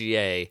the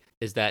DGA,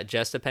 is that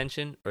just a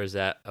pension or is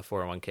that a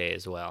 401k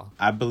as well?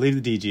 I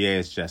believe the DGA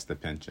is just the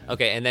pension.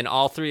 Okay, and then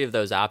all three of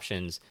those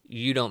options,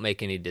 you don't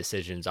make any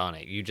decisions on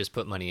it. You just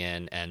put money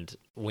in, and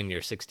when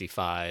you're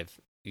 65,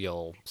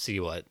 you'll see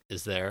what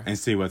is there. And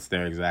see what's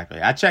there,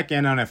 exactly. I check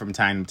in on it from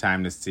time to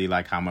time to see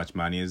how much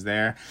money is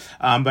there.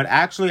 But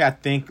actually, I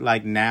think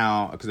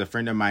now, because a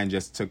friend of mine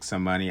just took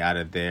some money out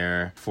of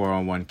their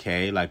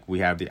 401k, we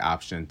have the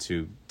option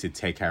to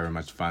take however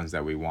much funds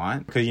that we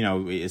want. Because,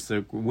 it's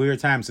a weird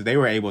time. So they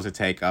were able to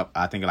take up,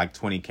 I think,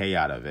 20k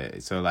out of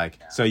it.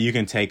 So you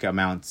can take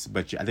amounts,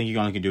 but I think you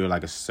only can do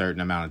it a certain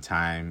amount of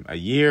time a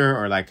year,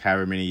 or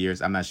however many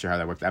years. I'm not sure how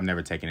that works. I've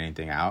never taken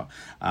anything out.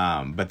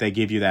 But they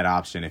give you that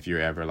option if you're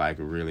ever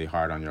really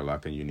hard on your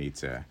luck and you need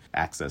to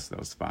access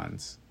those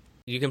funds.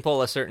 You can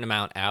pull a certain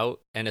amount out,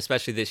 and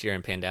especially this year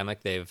in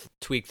pandemic, they've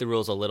tweaked the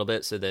rules a little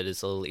bit so that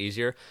it's a little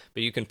easier.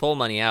 But you can pull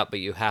money out, but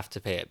you have to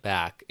pay it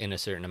back in a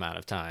certain amount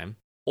of time.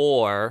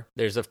 Or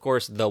there's, of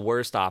course, the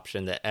worst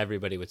option that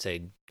everybody would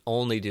say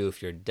only do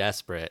if you're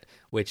desperate,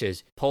 which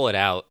is pull it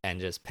out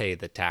and just pay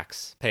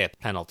a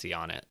penalty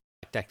on it.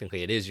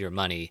 Technically, it is your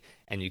money,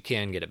 and you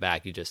can get it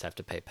back. You just have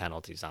to pay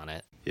penalties on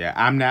it. Yeah,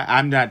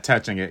 I'm not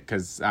touching it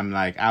because I'm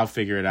I'll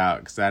figure it out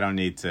because I don't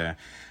need to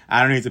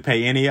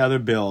pay any other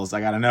bills.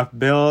 I got enough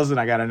bills and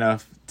I got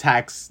enough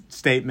tax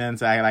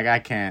statements. I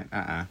can't.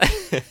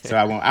 So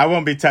I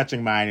won't be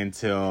touching mine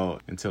until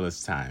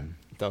it's time.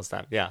 Until it's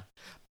time. Yeah.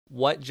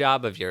 What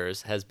job of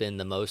yours has been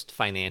the most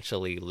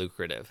financially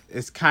lucrative?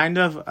 It's kind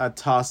of a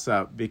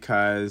toss-up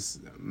because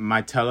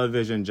my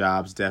television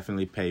jobs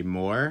definitely pay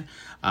more,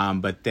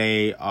 but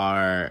they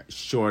are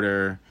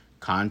shorter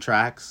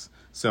contracts.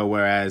 So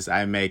whereas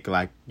I make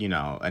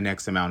an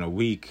X amount a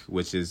week,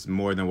 which is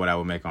more than what I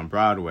would make on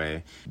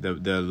Broadway,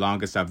 the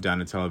longest I've done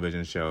a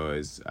television show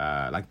is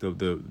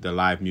the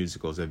live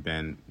musicals have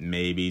been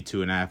maybe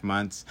 2.5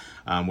 months.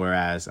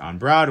 Whereas on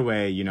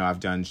Broadway, I've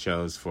done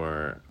shows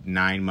for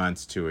 9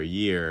 months to a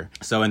year.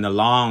 So in the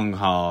long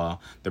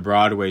haul, the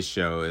Broadway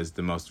show is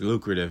the most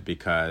lucrative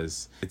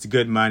because it's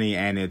good money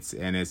and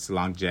it's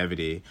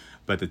longevity.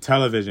 But the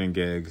television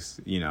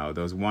gigs,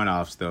 those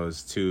one-offs,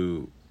 those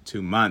 2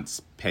 2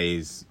 months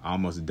pays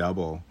almost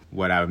double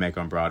what I would make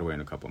on Broadway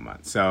in a couple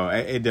months. So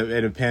it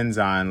depends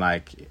on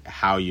like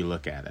how you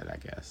look at it, I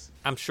guess.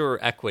 I'm sure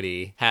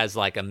Equity has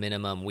like a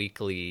minimum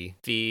weekly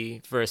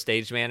fee for a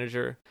stage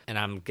manager, and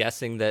I'm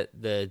guessing that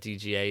the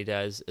DGA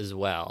does as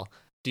well.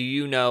 Do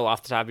you know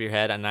off the top of your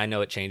head, and I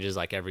know it changes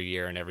like every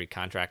year and every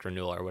contract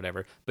renewal or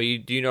whatever, but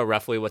do you know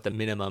roughly what the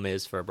minimum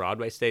is for a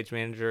Broadway stage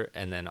manager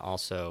and then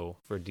also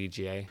for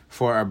DGA?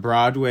 For a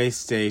Broadway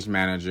stage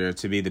manager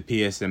to be the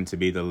PSM, to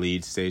be the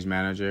lead stage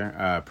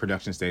manager,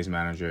 production stage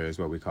manager is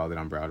what we called it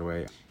on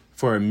Broadway.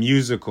 For a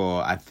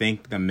musical, I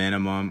think the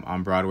minimum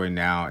on Broadway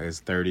now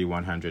is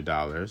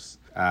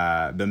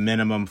 $3,100. The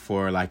minimum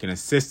for like an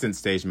assistant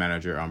stage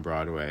manager on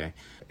Broadway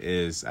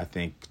is, I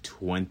think,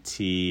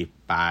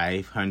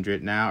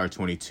 $2,500 now, or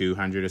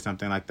 $2,200 or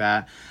something like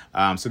that.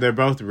 So they're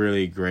both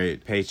really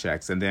great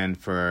paychecks. And then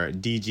for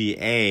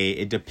DGA,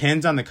 it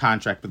depends on the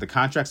contract, but the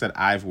contracts that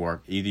I've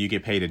worked, either you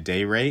get paid a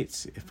day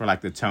rate for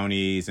like the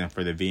Tonys and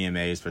for the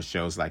VMAs for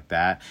shows like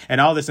that.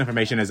 And all this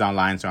information is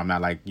online, so I'm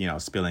not like,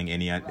 spilling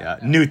any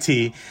new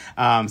tea.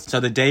 So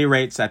the day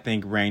rates, I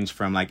think, range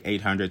from like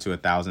 $800 to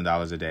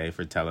 $1,000 a day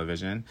for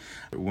television.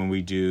 When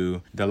we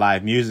do the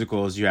live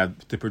musicals, you have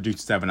the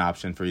Produce 7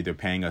 option for either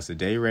paying us a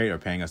day rate or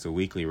paying us a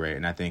weekly rate.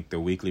 And I think the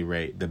weekly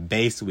rate, the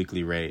base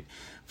weekly rate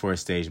for a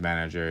stage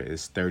manager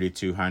is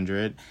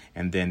 $3,200.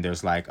 And then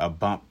there's like a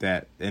bump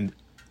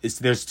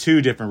there's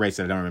two different rates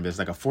that I don't remember. It's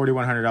like a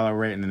 $4,100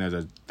 rate and then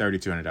there's a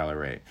 $3,200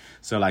 rate.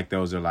 So like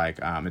those are like,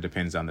 it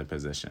depends on the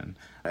position.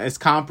 It's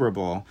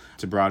comparable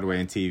to Broadway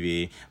and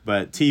TV,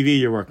 but TV,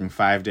 you're working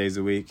 5 days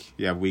a week.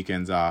 You have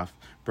weekends off.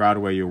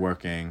 Broadway, you're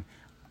working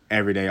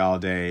every day, all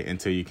day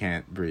until you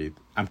can't breathe.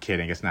 I'm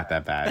kidding. It's not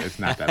that bad. It's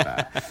not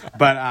that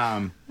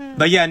bad.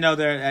 But yeah, no,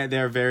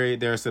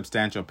 they're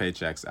substantial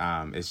paychecks.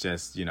 It's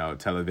just,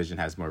 television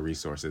has more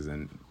resources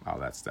and all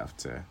that stuff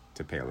to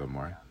pay a little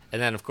more.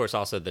 And then, of course,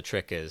 also the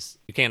trick is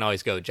you can't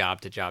always go job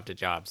to job to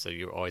job, so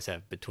you always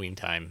have between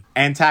time.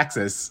 And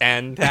taxes.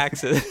 And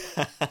taxes.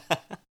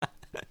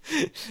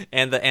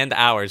 and the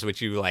hours,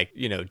 which you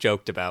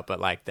joked about, but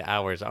like the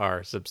hours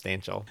are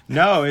substantial.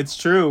 No, it's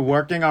true.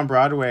 Working on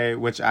Broadway,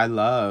 which I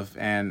love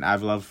and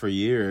I've loved for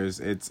years,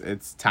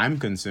 it's time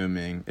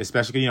consuming.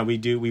 Especially,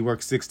 we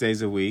work 6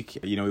 days a week.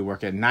 We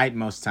work at night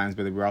most times,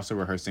 but we're also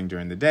rehearsing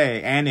during the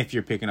day. And if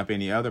you're picking up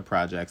any other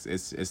projects,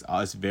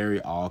 it's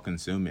very all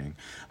consuming.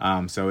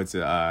 So it's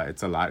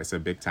a lot. It's a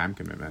big time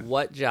commitment.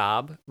 What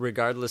job,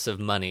 regardless of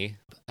money,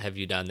 have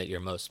you done that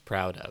you're most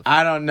proud of?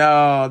 I don't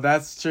know.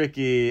 That's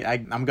tricky.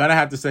 I'm gonna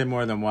have to say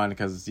more than one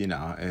because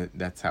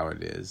that's how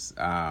it is.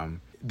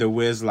 The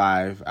Wiz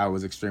Live, I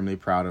was extremely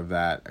proud of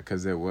that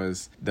because it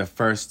was the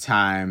first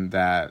time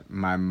that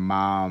my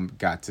mom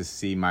got to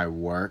see my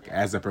work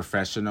as a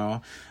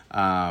professional,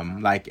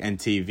 like in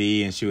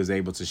TV, and she was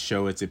able to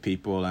show it to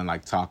people and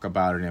like talk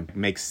about it and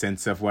make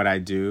sense of what I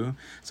do.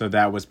 So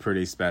that was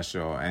pretty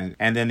special.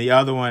 And then the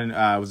other one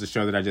was a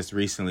show that I just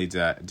recently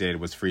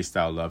did was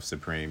Freestyle Love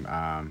Supreme,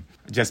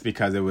 just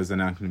because it was an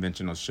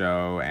unconventional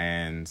show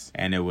and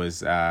it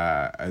was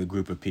a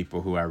group of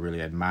people who I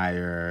really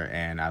admire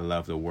and I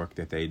love the work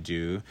that they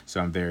do. So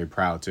I'm very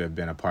proud to have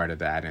been a part of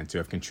that and to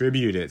have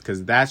contributed,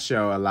 because that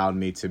show allowed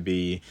me to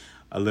be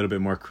a little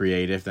bit more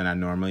creative than I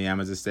normally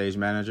am as a stage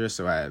manager.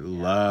 So I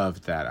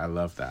loved that. I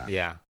love that.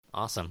 Yeah.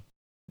 Awesome.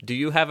 Do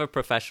you have a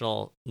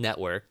professional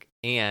network,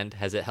 and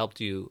has it helped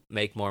you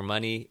make more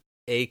money,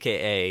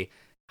 aka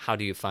how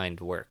do you find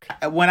work?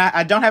 When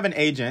I don't have an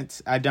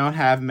agent, I don't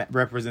have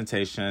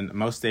representation.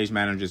 Most stage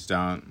managers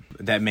don't.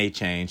 That may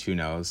change, who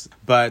knows.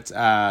 But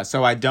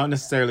so I don't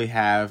necessarily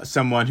have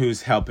someone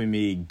who's helping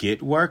me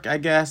get work, I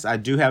guess. I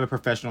do have a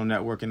professional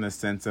network in the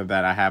sense of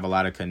that I have a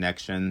lot of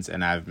connections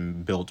and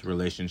I've built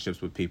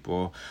relationships with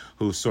people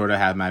who sort of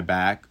have my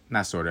back.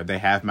 Not sort of, they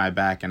have my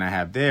back and I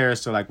have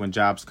theirs. So like when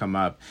jobs come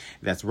up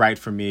that's right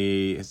for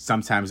me,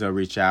 sometimes they'll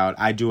reach out.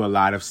 I do a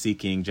lot of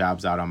seeking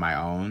jobs out on my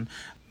own.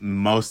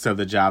 Most of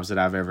the jobs that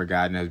I've ever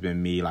gotten has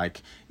been me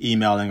like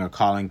emailing or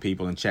calling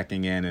people and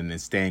checking in and then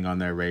staying on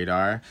their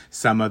radar.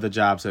 Some of the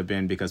jobs have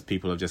been because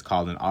people have just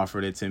called and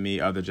offered it to me.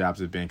 Other jobs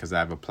have been because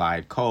I've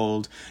applied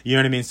cold. You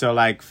know what I mean? So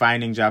like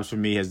finding jobs for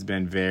me has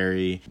been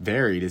very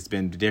varied. It's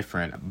been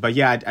different. But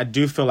yeah, I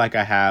do feel like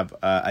I have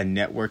a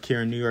network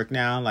here in New York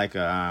now, like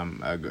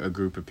a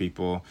group of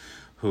people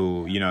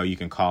who, you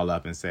can call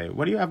up and say,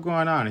 what do you have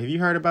going on? Have you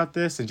heard about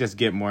this? And just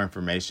get more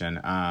information.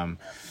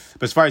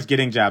 But as far as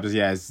getting jobs,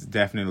 yeah, it's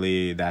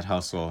definitely that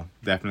hustle.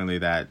 Definitely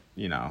that,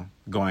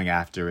 going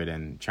after it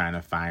and trying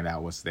to find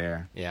out what's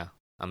there. Yeah,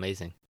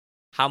 amazing.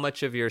 How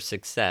much of your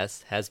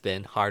success has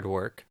been hard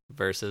work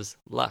versus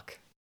luck?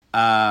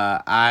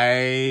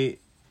 I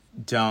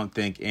don't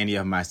think any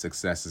of my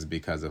success is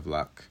because of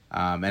luck.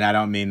 And I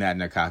don't mean that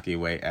in a cocky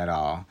way at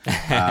all.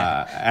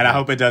 And I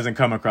hope it doesn't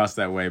come across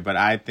that way. But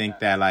I think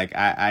that like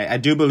I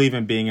do believe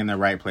in being in the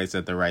right place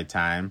at the right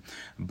time.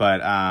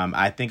 But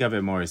I think of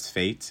it more as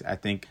fate. I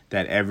think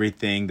that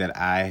everything that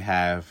I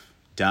have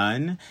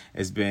done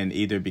has been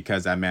either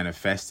because I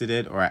manifested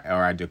it or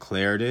I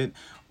declared it,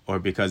 or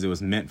because it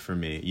was meant for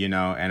me, you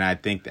know. And I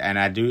think, and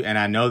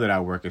I know that I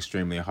work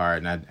extremely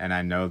hard, and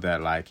I know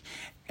that like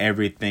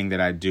everything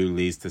that I do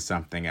leads to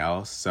something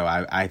else. So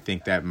I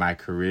think that my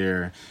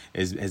career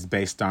is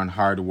based on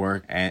hard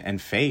work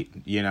and fate,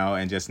 you know,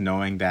 and just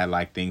knowing that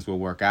like things will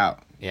work out.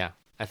 Yeah,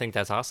 I think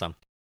that's awesome.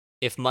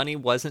 If money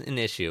wasn't an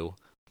issue,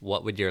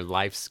 what would your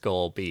life's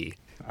goal be?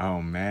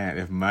 Oh man,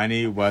 if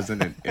money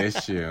wasn't an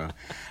issue,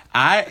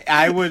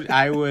 I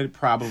would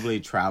probably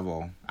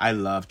travel. I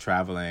love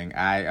traveling.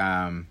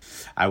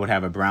 I would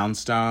have a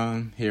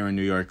brownstone here in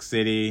New York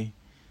City.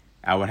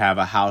 I would have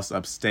a house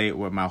upstate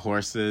with my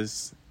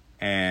horses,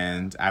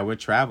 and I would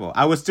travel.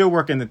 I would still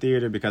work in the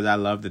theater because I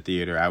love the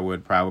theater. I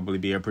would probably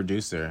be a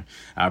producer.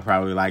 I'll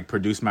probably like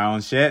produce my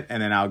own shit,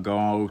 and then I'll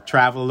go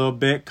travel a little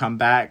bit, come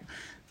back.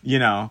 You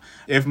know,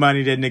 if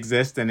money didn't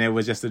exist and it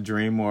was just a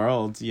dream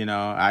world, you know,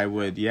 I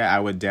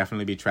would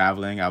definitely be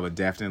traveling. I would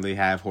definitely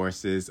have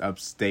horses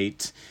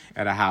upstate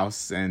at a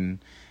house, and,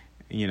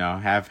 you know,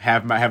 have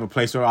a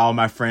place where all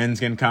my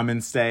friends can come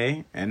and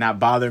stay and not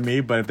bother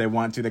me. But if they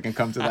want to, they can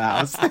come to the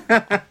house.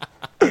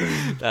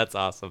 That's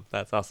awesome.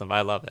 That's awesome.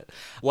 I love it.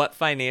 What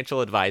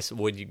financial advice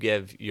would you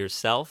give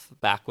yourself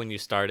back when you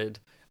started,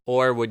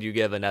 or would you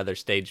give another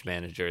stage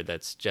manager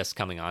that's just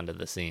coming onto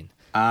the scene?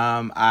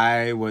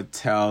 I would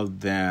tell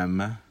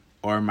them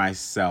or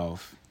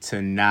myself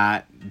to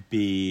not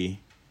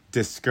be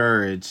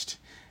discouraged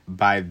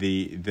by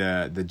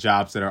the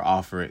jobs that are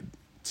offered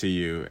to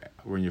you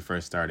when you're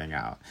first starting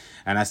out.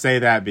 And I say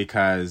that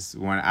because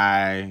when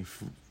I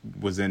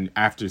was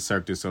after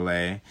Cirque du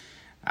Soleil,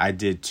 I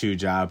did 2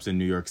 jobs in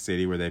New York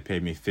City where they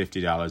paid me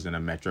 $50 in a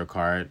Metro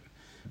card.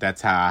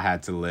 That's how I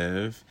had to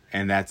live.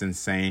 And that's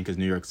insane because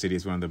New York City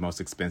is one of the most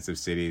expensive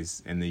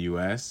cities in the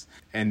U.S.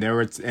 And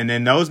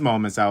in those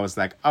moments, I was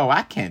like, oh,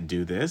 I can't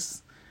do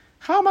this.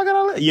 How am I going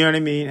to live? You know what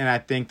I mean? And I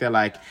think that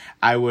like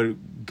I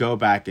would go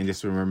back and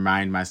just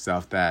remind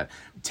myself that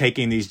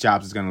taking these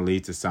jobs is going to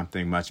lead to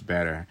something much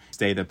better.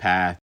 Stay the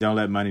path. Don't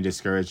let money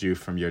discourage you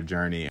from your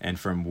journey and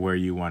from where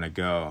you want to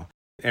go.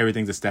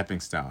 Everything's a stepping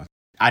stone.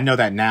 I know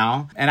that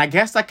now. And I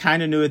guess I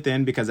kind of knew it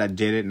then because I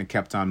did it and it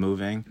kept on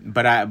moving.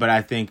 But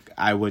I think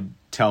I would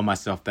tell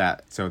myself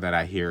that so that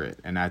I hear it.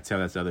 And I tell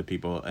that to other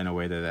people in a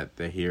way that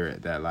they hear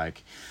it. That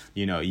like,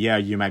 you know, yeah,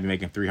 you might be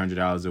making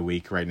 $300 a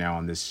week right now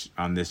on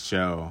this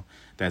show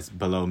that's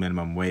below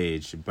minimum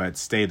wage. But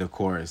stay the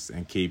course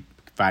and keep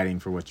fighting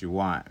for what you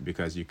want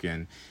because you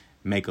can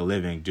make a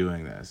living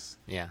doing this.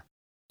 Yeah.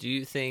 Do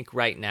you think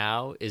right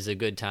now is a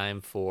good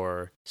time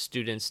for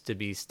students to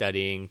be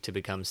studying to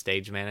become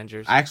stage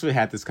managers? I actually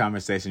had this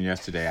conversation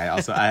yesterday.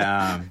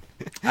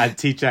 I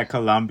teach at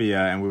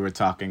Columbia, and we were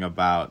talking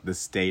about the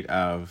state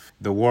of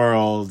the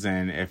world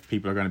and if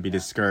people are going to be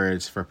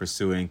discouraged for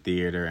pursuing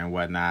theater and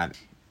whatnot.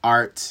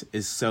 Art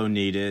is so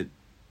needed.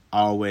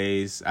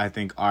 Always. I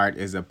think art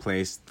is a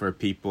place for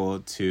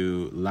people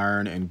to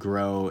learn and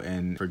grow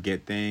and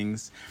forget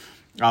things.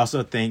 I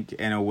also think,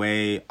 in a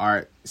way,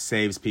 art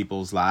saves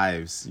people's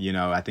lives. You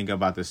know, I think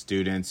about the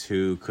students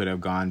who could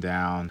have gone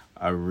down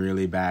a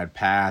really bad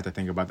path. I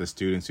think about the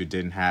students who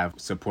didn't have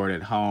support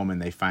at home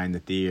and they find the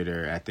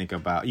theater. I think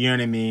about, you know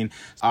what I mean?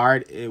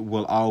 Art, it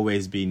will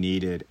always be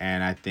needed.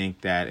 And I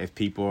think that if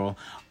people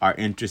are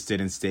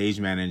interested in stage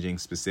managing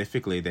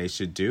specifically, they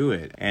should do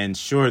it. And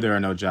sure, there are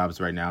no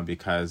jobs right now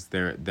because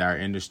our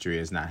industry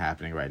is not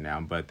happening right now,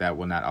 but that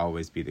will not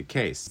always be the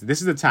case. This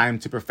is the time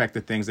to perfect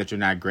the things that you're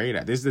not great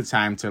at. This is the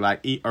time to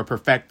like eat or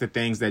perfect the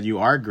things that you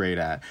are great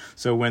at.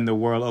 So when the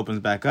world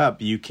opens back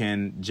up, you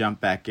can jump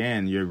back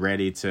in. You're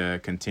ready to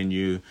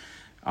continue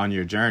on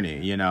your journey,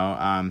 you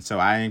know? So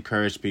I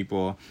encourage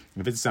people,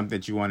 if it's something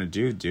that you want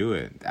to do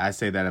it. I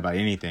say that about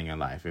anything in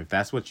life. If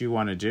that's what you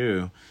want to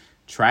do,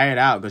 try it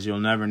out because you'll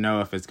never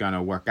know if it's going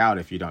to work out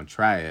if you don't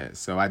try it.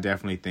 So I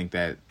definitely think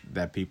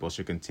that people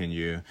should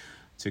continue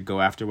to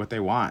go after what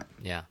they want.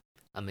 Yeah,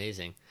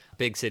 amazing.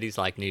 Big cities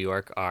like New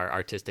York are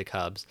artistic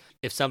hubs.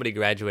 If somebody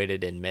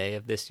graduated in May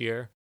of this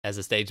year as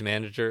a stage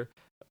manager,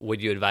 would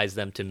you advise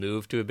them to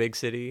move to a big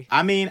city?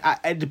 I mean,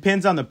 it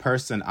depends on the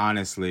person,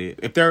 honestly.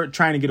 If they're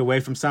trying to get away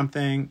from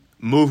something,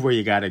 move where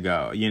you got to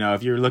go. You know,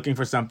 if you're looking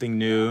for something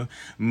new,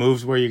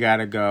 move where you got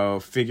to go,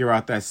 figure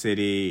out that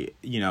city,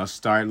 you know,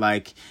 start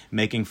like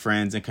making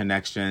friends and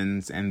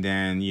connections. And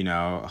then, you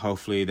know,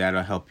 hopefully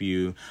that'll help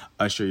you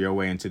usher your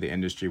way into the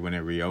industry when it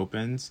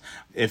reopens.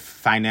 If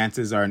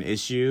finances are an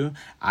issue,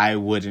 I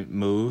wouldn't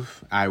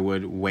move. I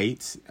would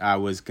wait. I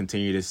would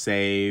continue to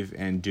save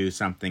and do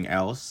something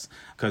else.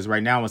 Because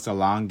right now it's a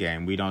long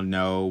game. We don't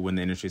know when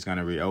the industry is going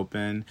to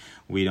reopen.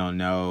 We don't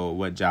know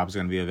what jobs are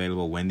going to be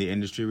available when the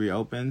industry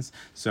reopens.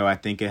 So I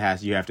think you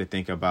have to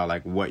think about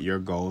like what your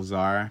goals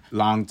are,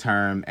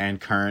 long-term and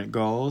current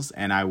goals.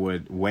 And I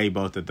would weigh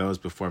both of those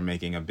before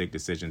making a big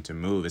decision to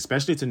move,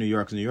 especially to New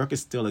York. 'Cause New York is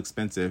still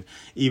expensive,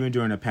 even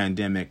during a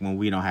pandemic when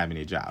we don't have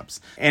any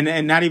jobs.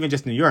 And not even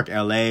just New York,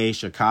 LA,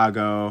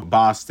 Chicago,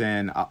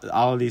 Boston,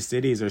 all of these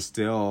cities are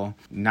still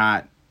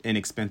not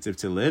inexpensive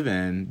to live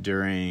in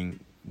during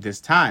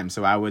this time.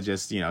 So I would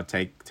just,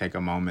 take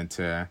a moment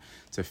to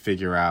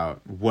figure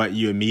out what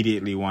you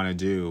immediately want to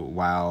do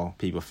while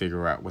people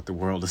figure out what the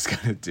world is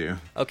going to do.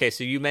 Okay,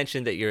 so you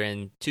mentioned that you're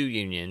in 2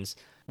 unions.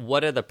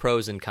 What are the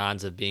pros and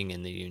cons of being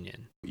in the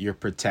union? You're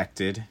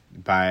protected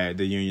by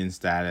the union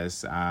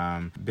status,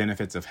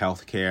 benefits of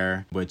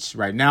healthcare, which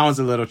right now is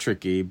a little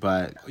tricky,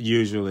 but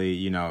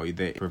usually,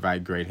 they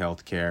provide great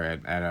healthcare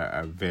at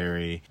a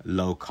very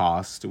low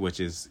cost,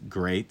 which is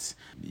great.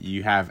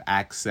 You have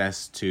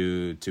access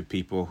to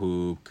people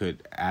who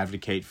could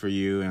advocate for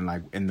you, and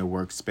like in the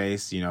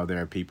workspace, there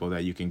are people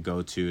that you can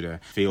go to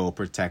feel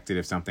protected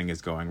if something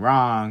is going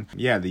wrong.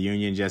 Yeah, the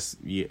union just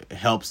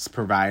helps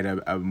provide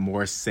a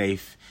more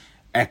safe,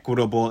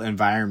 equitable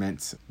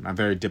environment. A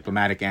very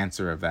diplomatic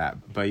answer of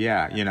that. But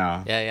yeah.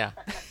 Yeah.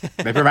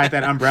 They provide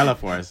that umbrella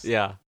for us.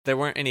 Yeah. There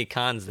weren't any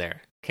cons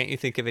there. Can't you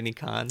think of any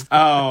cons?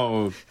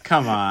 Oh,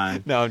 come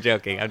on. No, I'm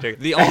joking.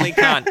 The only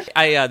con,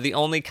 the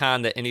only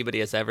con that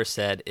anybody has ever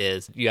said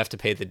is you have to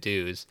pay the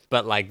dues,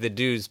 but like the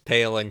dues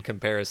pale in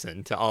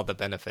comparison to all the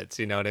benefits.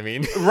 You know what I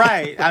mean?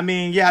 Right.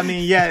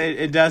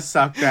 It does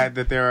suck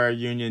that there are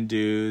union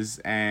dues,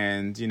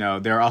 and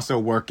there are also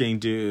working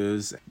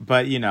dues,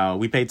 but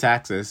we pay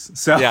taxes.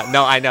 So yeah,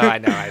 no, I know.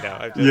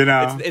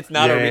 Just, it's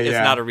not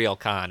not a real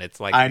con. It's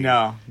like I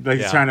know,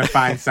 trying to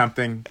find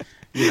something,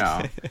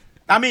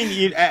 I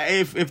mean,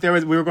 if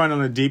we were going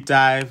on a deep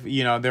dive,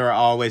 there are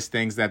always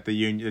things that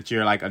that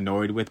you're like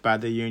annoyed with by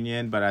the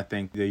union, but I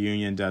think the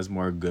union does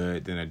more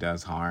good than it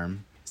does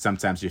harm.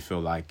 Sometimes you feel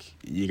like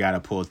you got to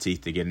pull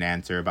teeth to get an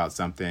answer about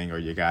something, or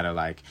you got to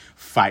like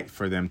fight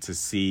for them to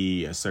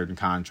see a certain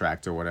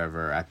contract or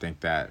whatever. I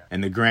think that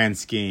in the grand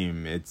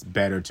scheme, it's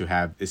better to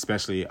have,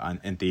 especially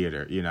in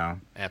theater,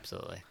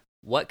 Absolutely.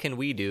 What can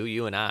we do,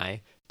 you and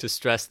I, to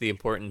stress the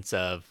importance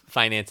of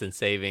finance and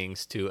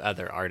savings to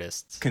other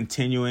artists?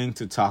 Continuing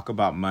to talk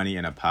about money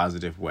in a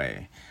positive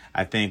way.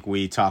 I think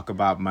we talk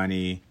about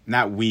money,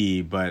 not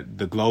we, but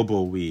the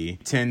global we,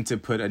 tend to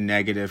put a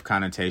negative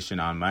connotation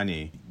on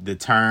money. The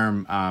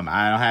term,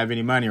 I don't have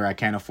any money, or I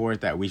can't afford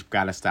that, we've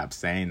got to stop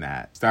saying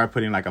that. Start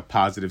putting like a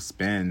positive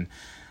spin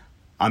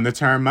on the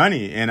term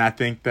money. And I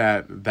think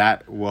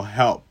that will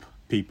help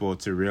people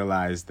to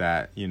realize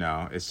that,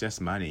 it's just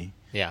money.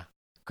 Yeah.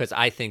 Because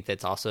I think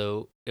that's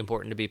also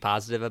important to be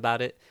positive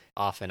about it.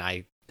 Often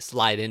I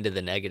slide into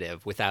the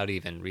negative without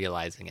even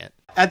realizing it.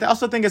 I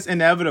also think it's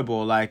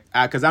inevitable,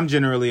 because I'm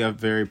generally a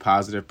very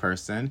positive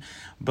person,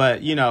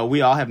 but,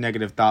 we all have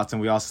negative thoughts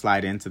and we all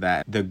slide into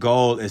that. The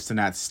goal is to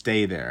not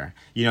stay there.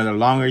 The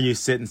longer you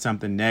sit in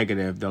something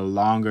negative, the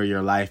longer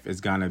your life is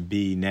going to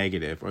be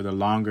negative, or the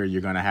longer you're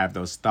going to have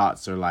those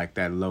thoughts or like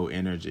that low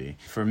energy.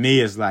 For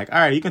me, it's like, all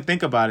right, you can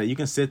think about it, you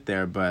can sit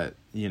there, but,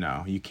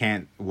 you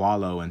can't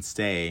wallow and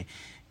stay.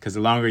 Because the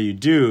longer you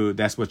do,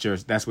 that's what your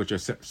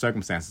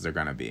circumstances are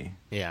going to be.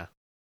 Yeah,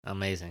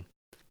 amazing.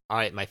 All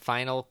right, my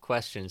final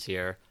questions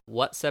here.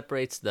 What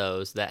separates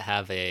those that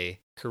have a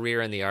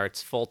career in the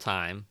arts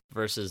full-time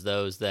versus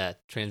those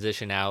that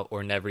transition out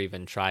or never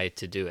even try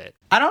to do it?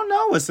 I don't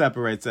know what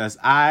separates us.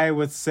 I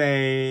would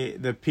say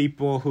the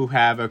people who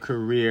have a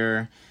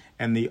career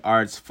in the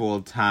arts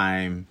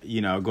full-time,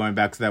 going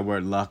back to that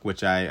word luck,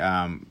 which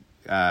I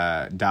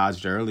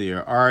dodged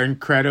earlier, are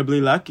incredibly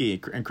lucky,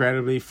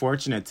 incredibly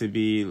fortunate to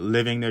be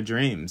living their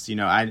dreams.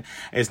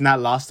 It's not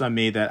lost on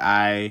me that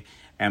I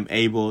am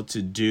able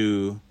to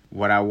do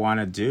what I want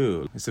to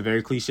do. It's a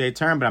very cliche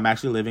term, but I'm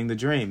actually living the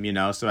dream,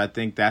 So I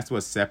think that's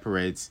what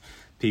separates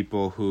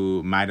people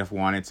who might have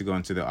wanted to go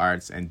into the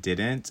arts and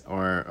didn't,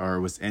 or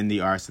was in the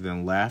arts and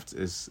then left.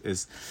 Is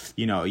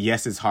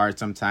yes, it's hard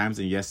sometimes,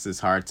 and yes, it's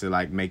hard to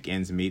like make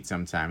ends meet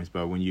sometimes,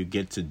 but when you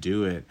get to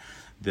do it,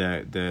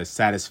 the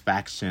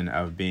satisfaction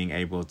of being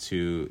able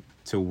to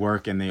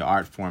work in the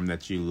art form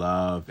that you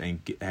love and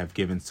have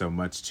given so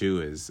much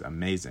to is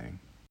amazing.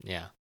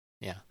 Yeah.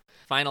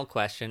 Final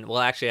question. Well,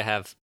 actually, I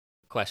have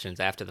questions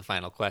after the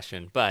final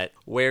question, but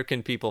where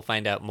can people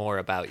find out more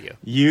about you?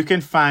 You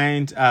can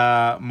find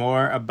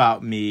more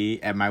about me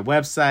at my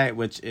website,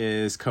 which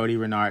is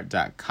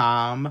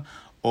codyrenard.com,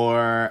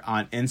 or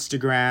on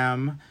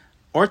Instagram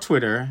or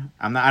Twitter.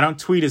 I don't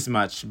tweet as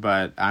much,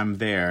 but I'm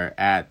there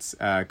at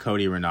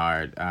Cody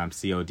Renard,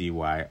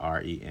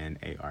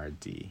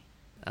 CodyRenard.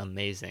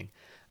 Amazing.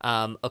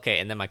 Okay,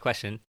 and then my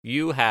question.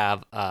 You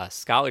have a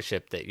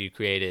scholarship that you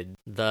created,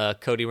 the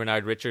Cody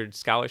Renard Richard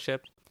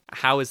Scholarship.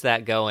 How is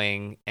that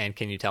going, and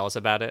can you tell us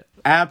about it?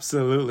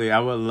 Absolutely. I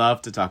would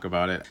love to talk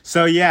about it.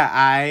 So yeah,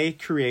 I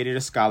created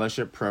a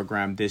scholarship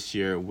program this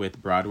year with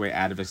Broadway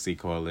Advocacy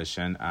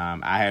Coalition.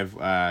 I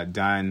have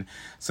done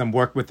some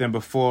work with them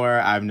before.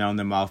 I've known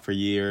them all for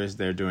years.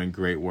 They're doing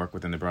great work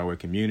within the Broadway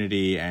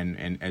community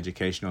and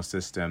educational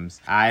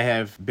systems. I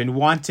have been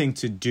wanting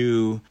to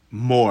do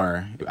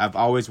more. I've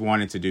always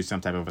wanted to do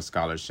some type of a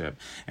scholarship.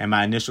 And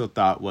my initial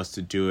thought was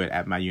to do it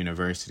at my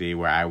university,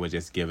 where I would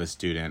just give a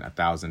student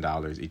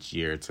 $1,000 each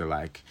year to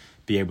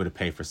be able to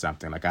pay for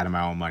something, like out of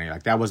my own money.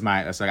 Like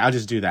it's like, I'll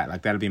just do that.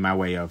 Like that'll be my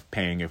way of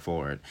paying it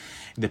forward.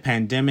 The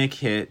pandemic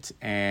hit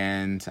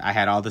and I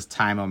had all this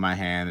time on my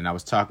hand and I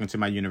was talking to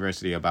my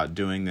university about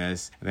doing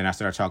this. And then I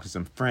started talking to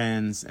some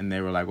friends and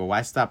they were like, well,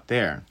 why stop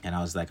there? And I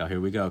was like, oh, here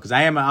we go. Because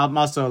I'm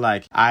also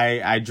like,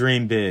 I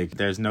dream big.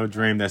 There's no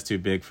dream that's too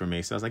big for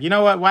me. So I was like, you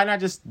know what? Why not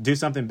just do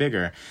something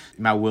bigger?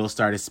 My wheels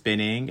started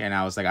spinning and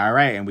I was like, all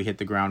right. And we hit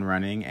the ground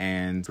running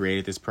and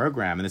created this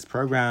program. And this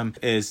program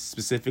is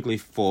specifically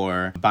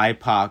for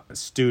BIPOC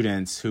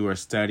students who are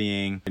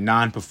studying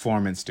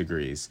non-performance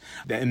degrees,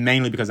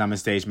 mainly because I'm a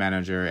stage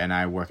manager and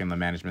I work in the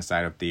management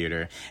side of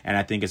theater. And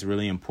I think it's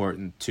really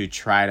important to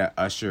try to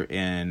usher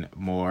in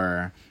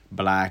more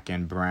Black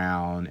and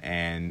brown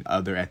and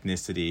other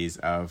ethnicities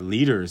of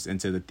leaders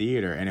into the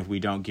theater. And if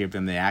we don't give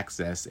them the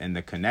access and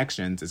the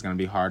connections, it's going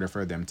to be harder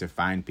for them to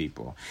find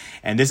people.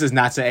 And this is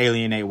not to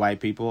alienate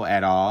white people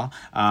at all,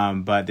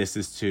 but this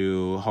is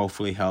to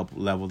hopefully help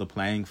level the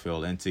playing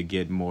field and to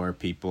get more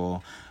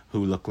people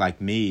who look like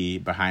me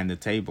behind the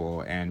table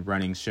and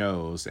running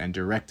shows and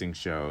directing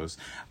shows.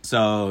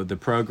 So the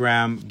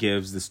program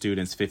gives the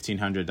students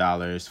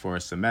 $1,500 for a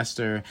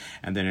semester,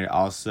 and then it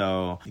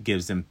also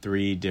gives them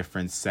 3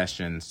 different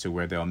sessions to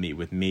where they'll meet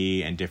with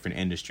me and different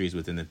industries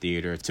within the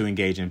theater to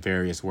engage in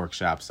various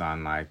workshops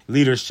on like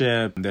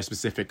leadership, their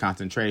specific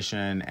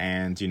concentration,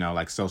 and,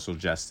 like social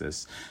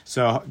justice.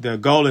 So the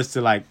goal is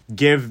to like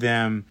give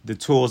them the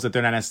tools that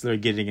they're not necessarily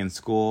getting in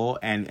school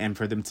and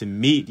for them to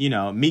meet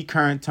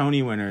current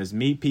Tony winners,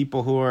 meet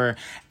people who are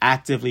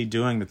actively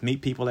doing this,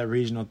 meet people at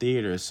regional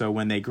theaters. So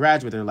when they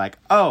graduate, they're like,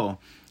 oh,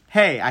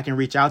 hey, I can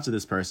reach out to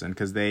this person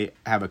because they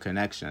have a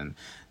connection.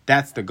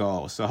 That's the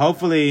goal. So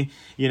hopefully,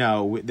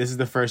 this is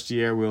the first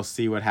year. We'll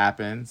see what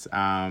happens.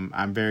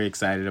 I'm very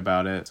excited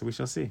about it. So we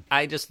shall see.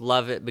 I just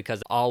love it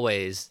because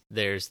always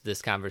there's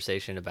this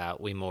conversation about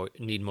we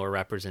need more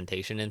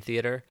representation in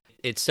theater.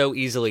 It so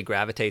easily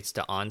gravitates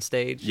to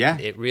onstage. Yeah.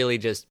 It really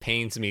just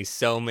pains me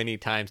so many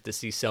times to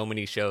see so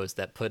many shows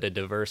that put a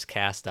diverse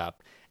cast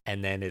up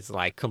and then it's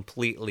like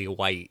completely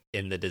white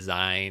in the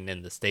design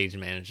and the stage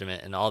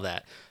management and all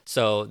that.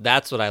 So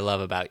that's what I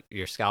love about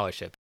your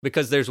scholarship,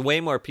 because there's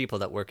way more people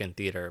that work in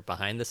theater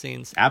behind the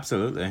scenes.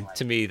 Absolutely.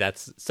 To me,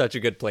 that's such a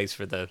good place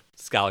for the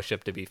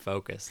scholarship to be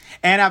focused.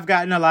 And I've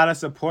gotten a lot of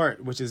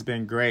support, which has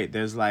been great.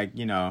 There's like,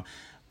 most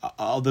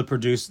of the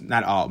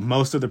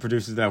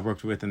producers that I've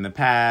worked with in the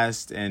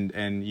past and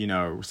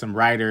some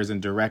writers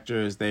and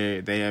directors,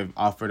 they have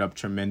offered up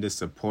tremendous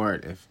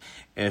support.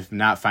 If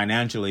not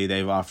financially,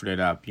 they've offered it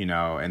up,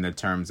 in the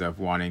terms of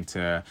wanting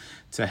to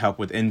help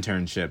with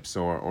internships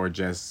or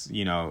just,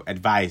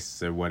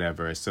 advice or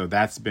whatever. So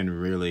that's been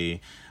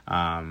really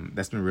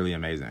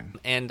amazing.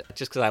 And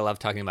just because I love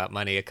talking about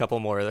money, a couple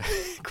more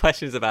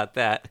questions about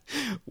that,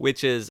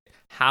 which is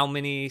how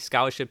many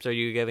scholarships are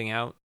you giving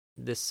out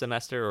this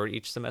semester or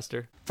each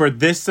semester? For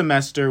this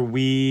semester,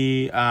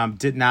 we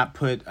did not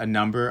put a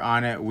number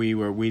on it. We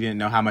didn't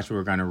know how much we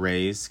were going to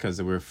raise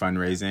because we were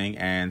fundraising,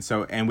 and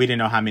we didn't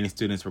know how many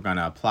students were going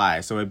to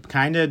apply. So it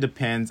kind of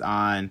depends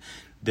on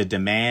the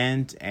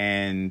demand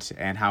and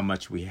how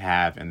much we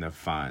have in the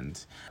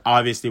fund.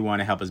 Obviously, we want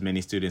to help as many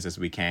students as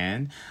we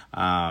can.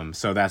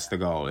 So that's the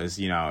goal is,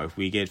 if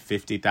we get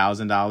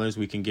 $50,000,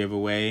 we can give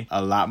away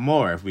a lot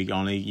more. If we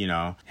only,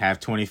 have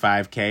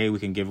 $25K, we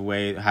can give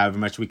away however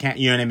much we can.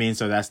 You know what I mean?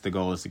 So that's the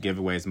goal, is to give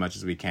away as much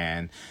as we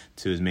can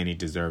to as many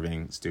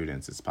deserving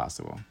students as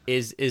possible.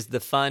 Is the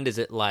fund, is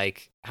it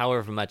like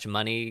however much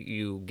money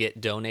you get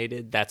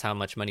donated, that's how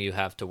much money you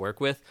have to work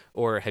with?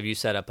 Or have you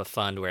set up a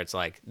fund where it's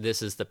like,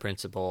 this is the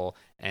principal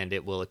and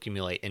it will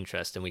accumulate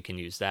interest and we can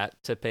use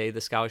that to pay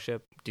the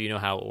scholarship? Do you know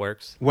how it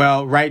works?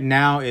 Well, right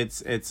now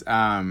it's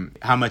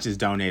how much is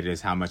donated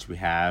is how much we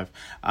have.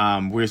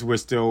 We're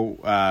still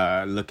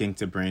looking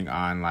to bring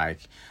on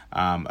like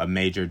a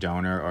major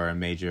donor or a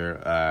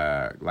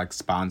major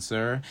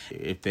sponsor.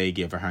 If they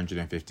give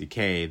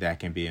 $150K, that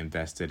can be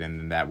invested,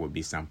 and that would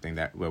be something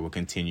that will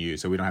continue.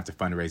 So we don't have to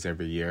fundraise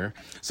every year.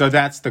 So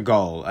that's the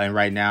goal. And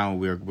right now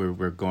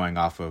we're going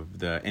off of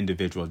the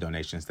individual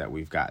donations that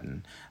we've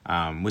gotten,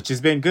 which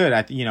has been good.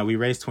 We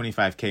raised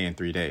 $25K in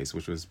 3 days,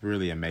 which was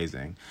really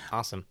amazing.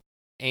 Awesome.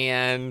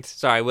 And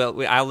sorry,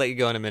 I'll let you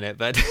go in a minute,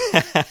 but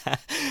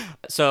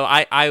so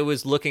I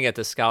was looking at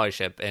the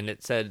scholarship and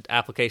it said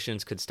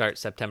applications could start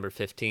September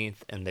 15th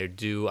and they're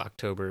due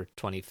October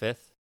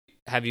 25th.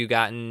 Have you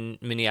gotten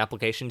many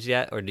applications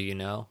yet, or do you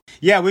know?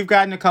 Yeah, we've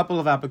gotten a couple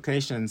of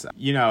applications,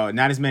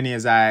 not as many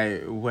as I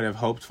would have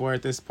hoped for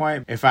at this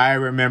point. If I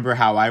remember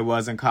how I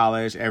was in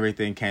college,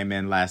 everything came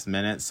in last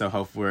minute. So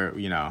hopefully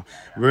we're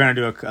going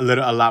to do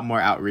a lot more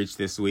outreach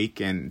this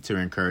week and to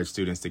encourage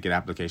students to get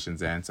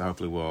applications in. So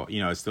hopefully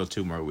it's still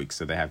 2 more weeks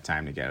so they have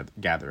time to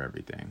gather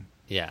everything.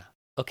 Yeah.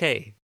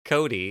 Okay.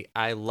 Cody,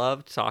 I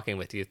loved talking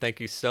with you. Thank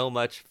you so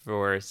much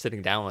for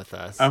sitting down with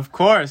us. Of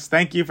course.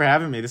 Thank you for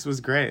having me. This was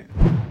great.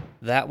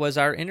 That was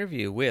our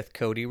interview with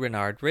Cody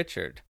Renard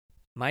Richard.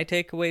 My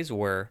takeaways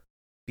were: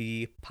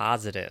 be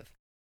positive.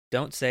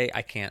 Don't say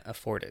I can't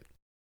afford it.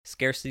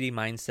 Scarcity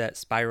mindset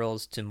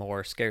spirals to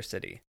more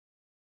scarcity.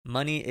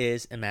 Money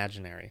is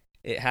imaginary.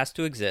 It has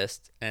to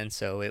exist, and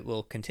so it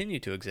will continue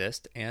to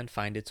exist and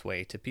find its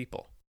way to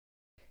people.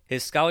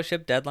 His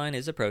scholarship deadline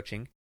is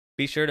approaching.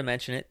 Be sure to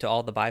mention it to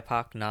all the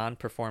BIPOC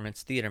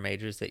non-performance theater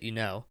majors that you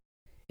know.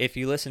 If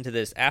you listen to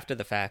this after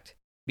the fact,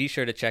 be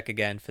sure to check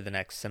again for the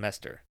next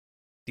semester.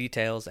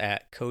 Details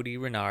at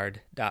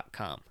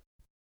codyrenard.com.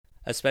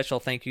 A special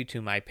thank you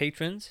to my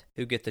patrons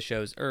who get the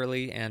shows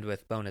early and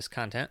with bonus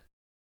content.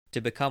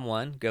 To become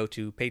one, go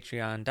to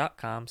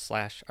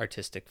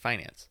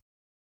patreon.com/artisticfinance.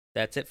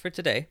 That's it for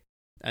today.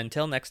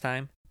 Until next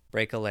time,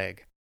 break a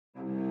leg.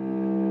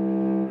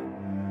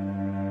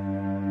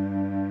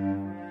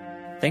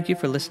 Thank you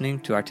for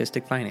listening to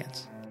Artistic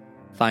Finance.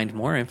 Find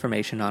more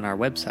information on our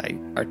website,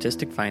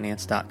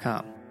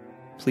 artisticfinance.com.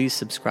 Please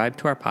subscribe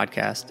to our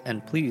podcast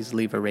and please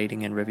leave a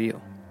rating and review.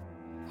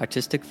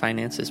 Artistic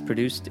Finance is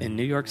produced in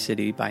New York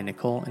City by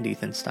Nicole and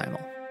Ethan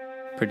Steimel.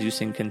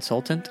 Producing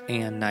consultant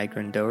Ann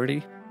Nygren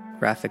Doherty.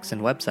 Graphics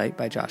and website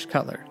by Josh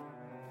Cutler.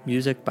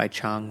 Music by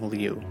Chong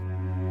Liu.